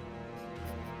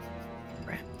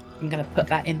 Right. I'm gonna put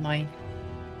that in my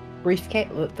briefcase,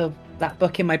 that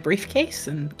book in my briefcase,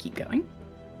 and keep going.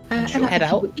 Ella, Head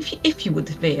out. if you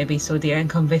would be so dear and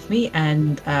come with me,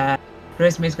 and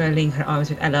Rosemary's going to link her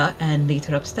arms with Ella and lead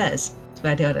her upstairs to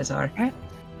where the others are. Right.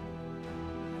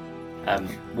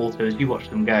 Walter, as you watch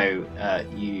them go,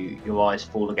 your eyes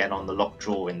fall again on the locked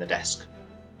drawer in the desk.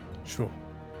 Sure.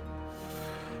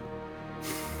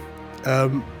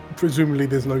 Presumably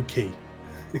there's no key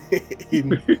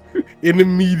in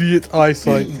immediate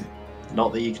eyesight.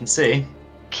 Not that you can see.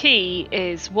 Key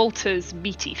is Walter's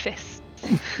meaty fist.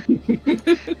 Good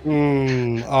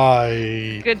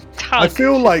tug. I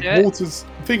feel like to do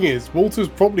it. Walter's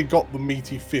probably got the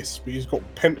meaty fists, but he's got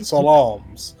pencil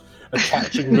arms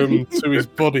attaching them to his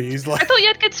body. He's I like, thought you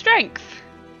had good strength.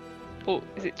 Or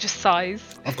is it just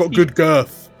size? I've got good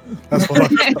girth. That's what I've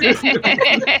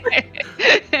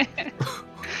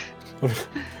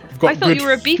got. I thought you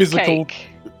were a beefcake.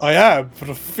 I am, for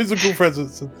a physical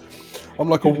presence. I'm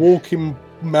like a walking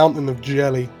mountain of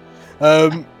jelly.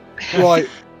 Right,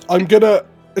 I'm gonna.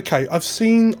 Okay, I've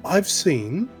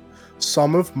seen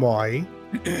some of my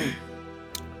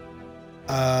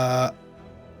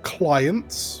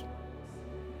clients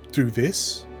do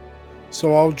this,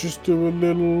 so I'll just do a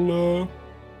little.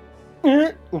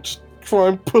 I'll just try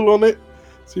and pull on it.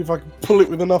 See if I can pull it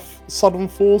with enough sudden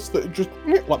force that it just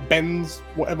like bends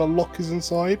whatever lock is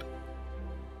inside.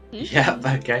 Yeah,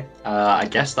 okay. I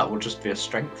guess that will just be a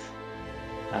strength.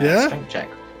 Yeah? Strength check.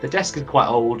 The desk is quite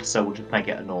old, so we'll just make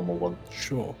it a normal one.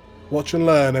 Sure. Watch and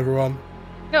learn, everyone.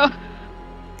 No.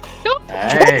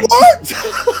 Hey! What?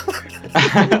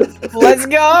 Let's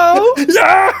go!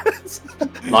 Yes!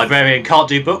 Librarian can't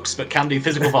do books, but can do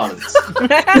physical violence.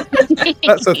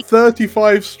 That's a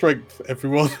 35 strength,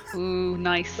 everyone. Ooh,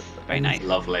 nice. Very nice.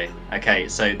 Lovely. Okay,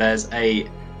 so there's a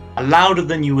louder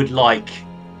than you would like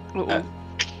Uh-oh.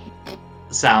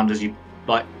 sound as you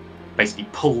like basically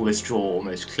pull this drawer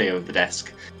almost clear of the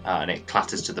desk, and it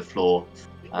clatters to the floor.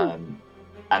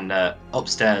 And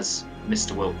upstairs,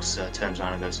 Mr. Wilkes turns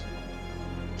around and goes.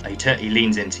 He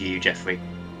leans into you, Jeffrey.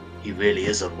 He really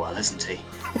is unwell, isn't he?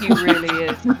 He really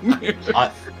is.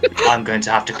 I'm going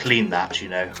to have to clean that, you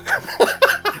know.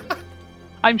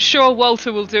 I'm sure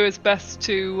Walter will do his best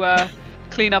to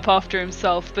clean up after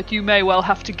himself, but you may well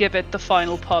have to give it the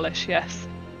final polish, yes.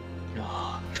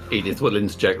 Edith will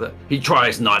interject that. He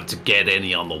tries not to get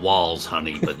any on the walls,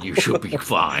 honey, but you should be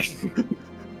fine.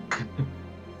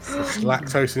 It's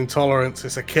lactose intolerance.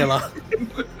 It's a killer.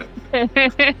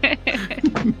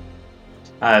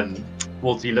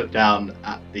 Walter, you look down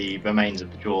at the remains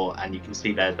of the drawer and you can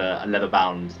see there's a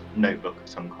leather-bound notebook of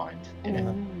some kind in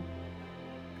it.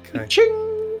 Okay.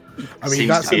 Ching! I mean,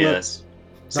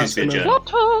 Seems to be a journal.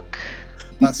 Talk.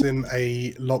 That's in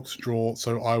a locked drawer,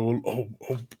 so I will.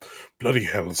 Oh, bloody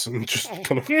hells! And just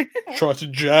kind of try to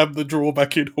jam the drawer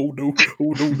back in. Oh no!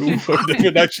 I've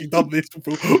never actually done this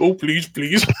before. Oh please!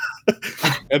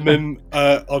 And then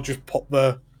I'll just pop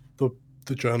the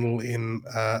journal in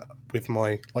with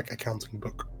my accounting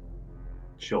book.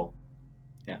 Sure.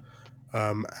 Yeah.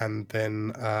 And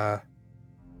then.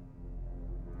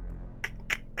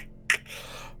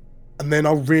 And then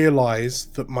I'll realise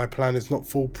that my plan is not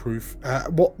foolproof.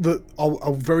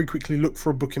 I'll very quickly look for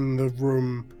a book in the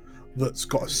room that's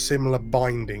got a similar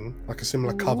binding, like a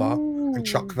similar cover, and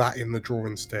chuck that in the drawer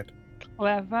instead.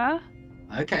 Clever.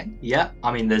 Okay. Yeah.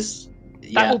 I mean, there's.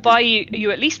 That will buy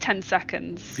you at least 10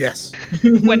 seconds. Yes.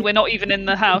 When we're not even in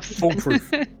the house.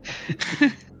 Foolproof.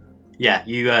 Yeah.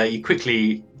 You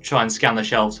quickly try and scan the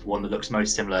shelves for one that looks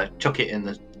most similar. Chuck it in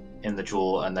the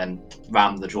drawer and then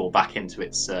ram the drawer back into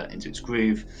its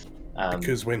groove.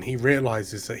 Because when he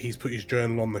realises that he's put his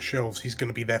journal on the shelves, he's going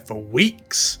to be there for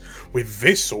weeks with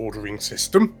this ordering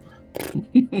system.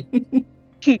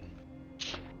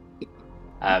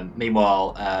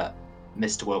 Meanwhile,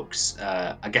 Mr. Wilkes,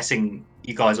 I'm guessing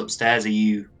you guys upstairs.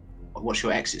 What's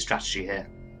your exit strategy here?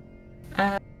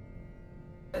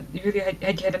 You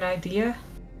had an idea?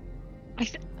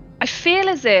 I feel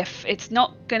as if it's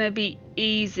not going to be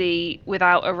easy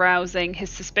without arousing his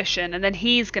suspicion, and then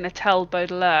he's going to tell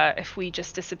Baudelaire if we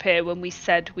just disappear when we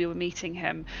said we were meeting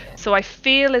him. So I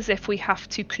feel as if we have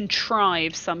to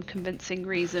contrive some convincing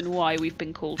reason why we've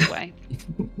been called away.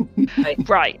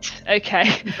 Right,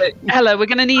 okay. Ella, we're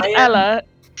going to need Ella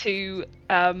to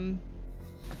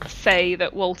say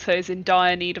that Walter is in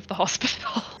dire need of the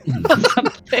hospital or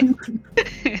something.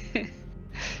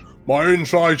 My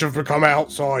insides have become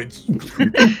outsides.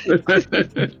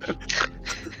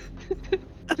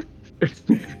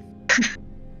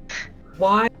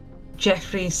 Why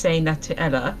Jeffrey is saying that to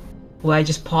Ella, who I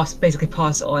just basically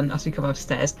pass on as we come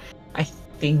upstairs, I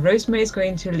think Rosemary is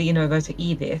going to lean over to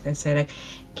Edith and say,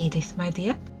 Edith, my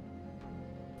dear,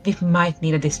 we might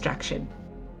need a distraction.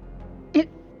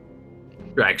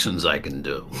 Distractions I can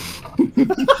do.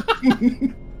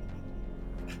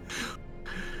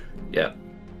 Yeah.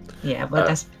 Yeah, but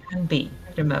that's plan B,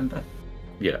 remember.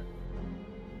 Yeah.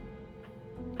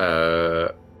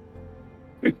 I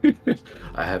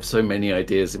have so many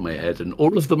ideas in my head, and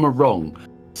all of them are wrong.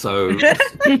 So.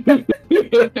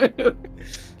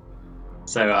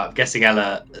 So I'm guessing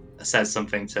Ella says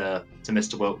something to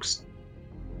Mr. Wilkes.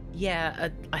 Yeah,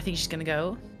 I think she's gonna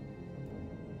go.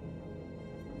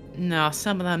 No,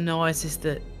 some of them noises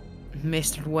that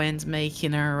Mr. Wynn's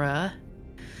making are,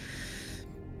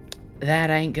 that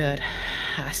ain't good.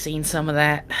 I seen some of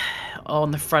that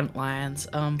on the front lines.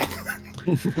 I'm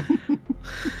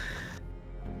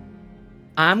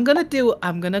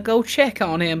gonna go check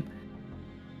on him,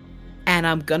 and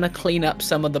I'm gonna clean up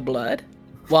some of the blood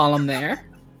while I'm there.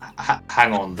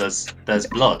 Hang on, there's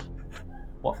blood.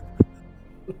 What?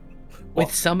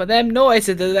 With some of them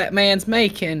noises that man's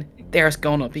making, there's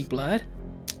gonna be blood.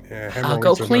 Yeah, I'll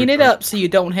go clean it up so you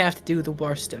don't have to do the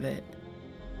worst of it.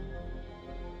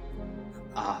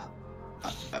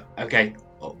 Okay,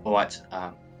 all right.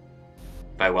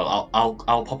 Very well.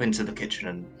 I'll pop into the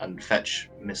kitchen and fetch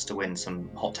Mr. Wynn some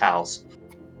hot towels.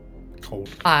 Cold.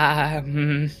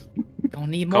 Don't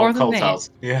need more than cold that. towels.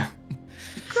 Yeah.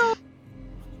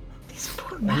 This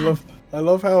poor man. I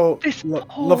love how This poor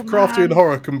Lovecraftian man.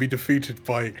 horror can be defeated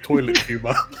by toilet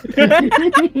humour.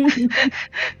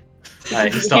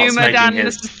 He starts Humour, making Dan,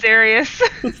 this is serious.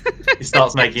 he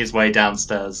starts making his way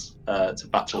downstairs to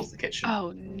back towards the kitchen.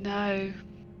 Oh no.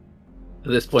 At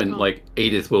this point, Oh.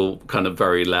 Edith will kind of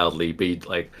very loudly be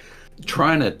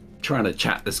trying to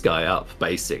chat this guy up,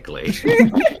 basically.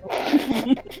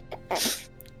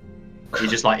 You're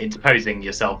just like interposing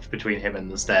yourself between him and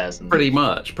the stairs. And Pretty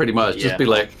much. Yeah. Just be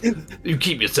like, you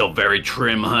keep yourself very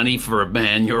trim, honey, for a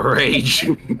man your age.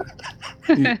 you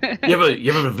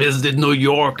ever visited New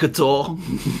York at all?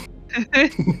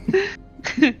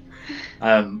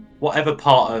 Whatever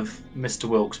part of Mr.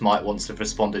 Wilkes might want to have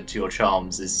responded to your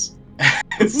charms is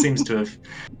seems to have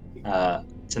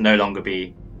to no longer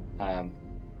be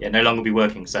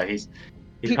working. So he's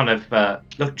kind of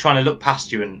trying to look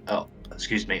past you and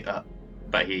excuse me,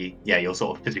 but you're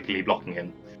sort of physically blocking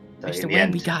him. So Mr. in the Wayne,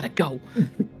 end, we gotta go.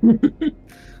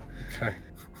 Okay.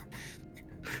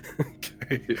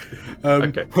 Okay.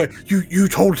 Okay. Wait, you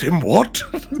told him what?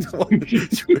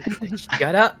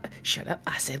 Shut up.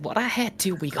 I said what I had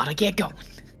to. We gotta get going.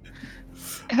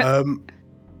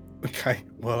 Okay.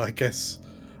 Well, I guess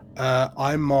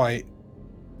I might.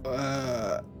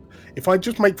 If I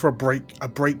just make for a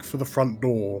break for the front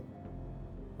door,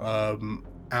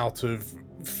 out of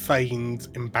feigned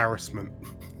embarrassment.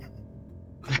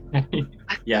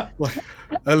 yeah. Like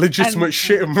a legitimate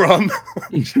shit and run.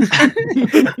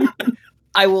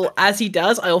 I will, as he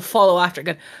does, I will follow after.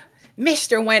 Going,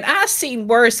 Mr. Wayne, I've seen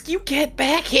worse. You get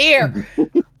back here.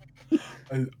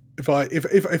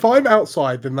 If I'm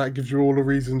outside, then that gives you all a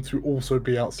reason to also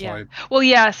be outside. Yeah. Well,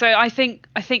 yeah. So I think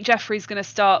Jeffrey's going to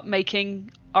start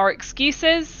making our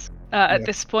excuses at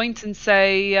this point and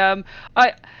say,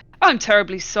 I'm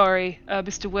terribly sorry,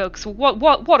 Mr. Wilkes.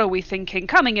 What are we thinking?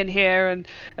 Coming in here and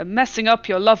messing up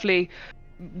your lovely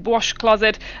wash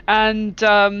closet, and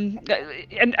Mr.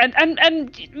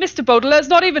 Baudelaire's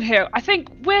not even here. I think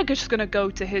we're just going to go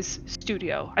to his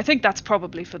studio. I think that's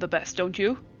probably for the best, don't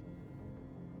you?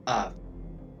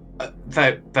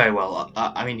 Very, very well.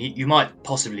 I mean, you might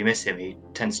possibly miss him. He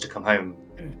tends to come home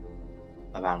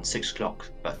around 6 o'clock,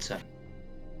 but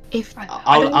If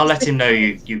I'll let him know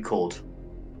you called.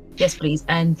 Yes, please.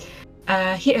 And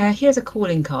here's a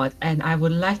calling card, and I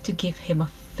would like to give him a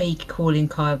fake calling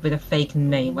card with a fake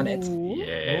name on it.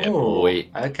 Yeah, Oh, boy.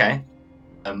 okay.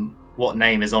 What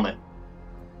name is on it?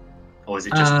 Or is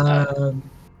it just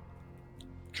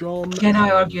John. Can I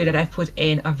argue that I put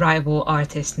in a rival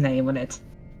artist name on it?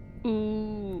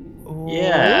 Ooh.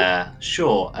 Yeah,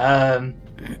 sure.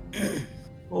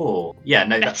 Oh, yeah,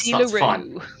 no, that's Betty fine.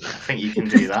 LaRue. I think you can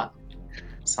do that.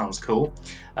 Sounds cool.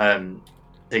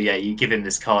 So yeah, you give him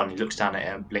this card and he looks down at it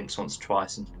and blinks once or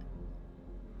twice and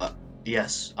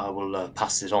yes, I will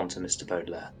pass it on to Mr.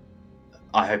 Baudelaire.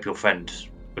 I hope your friend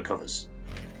recovers.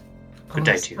 Good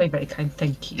day that's to you. very, very kind.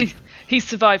 Thank you. He's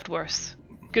survived worse.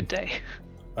 Good day.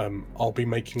 I'll be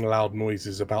making loud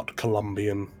noises about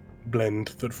Colombian blend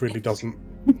that really does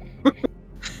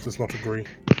not agree.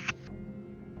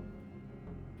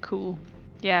 Cool.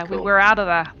 Yeah, Cool. we're out of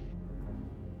there.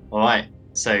 All right.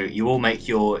 So you all make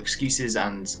your excuses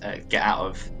and get out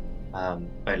of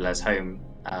Baudelaire's home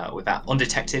with that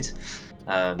undetected,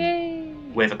 Yay.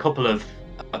 with a couple of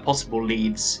possible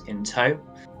leads in tow,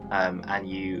 and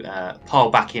you pile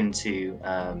back into.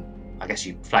 I guess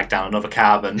you flag down another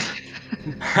cab and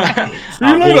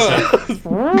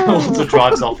Walter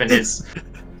drives off in his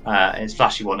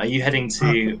flashy one. Are you heading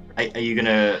to? Are you going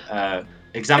to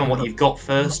examine what you've got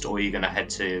first, or are you going to head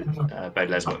to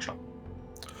Baudelaire's workshop?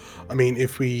 I mean,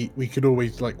 if we could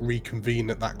always like reconvene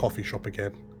at that coffee shop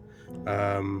again,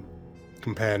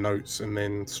 compare notes, and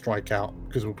then strike out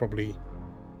because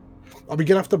Are we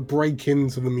gonna have to break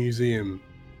into the museum?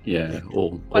 Yeah.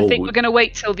 I think we're going to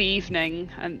wait till the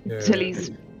evening until he's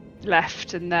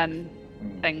left, and then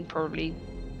probably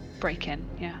break in.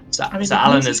 Yeah. So I mean,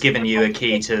 Alan has given you a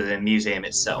key to the museum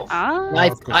itself. Ah.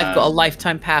 I've got a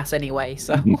lifetime pass anyway,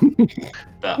 so.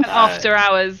 But An after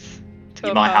hours.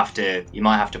 you might have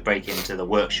to break into the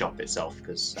workshop itself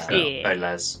because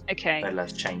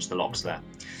Baudelaire's changed the locks there.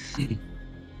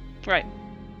 Right.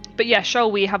 But yeah,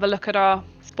 shall we have a look at our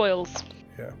spoils?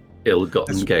 Yeah.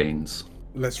 Ill-gotten gains.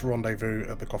 Let's rendezvous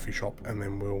at the coffee shop and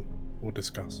then we'll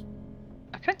discuss.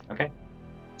 Okay.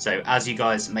 So as you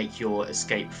guys make your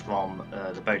escape from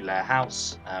the Baudelaire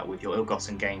house with your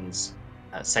ill-gotten gains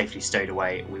safely stowed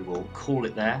away, we will call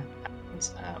it there,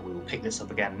 and we will pick this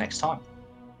up again next time.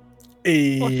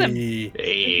 Awesome.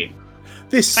 Hey,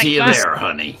 This see you there,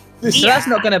 honey. So that's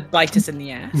not going to bite us in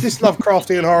the ass. This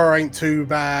Lovecraftian horror ain't too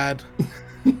bad.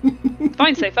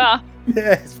 Fine so far.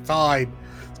 Yeah, it's fine.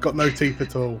 It's got no teeth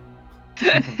at all.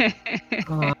 Oh,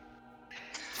 Cool.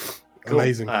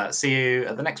 Amazing. See you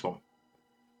at the next one.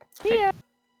 Yeah.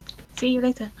 see you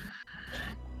later.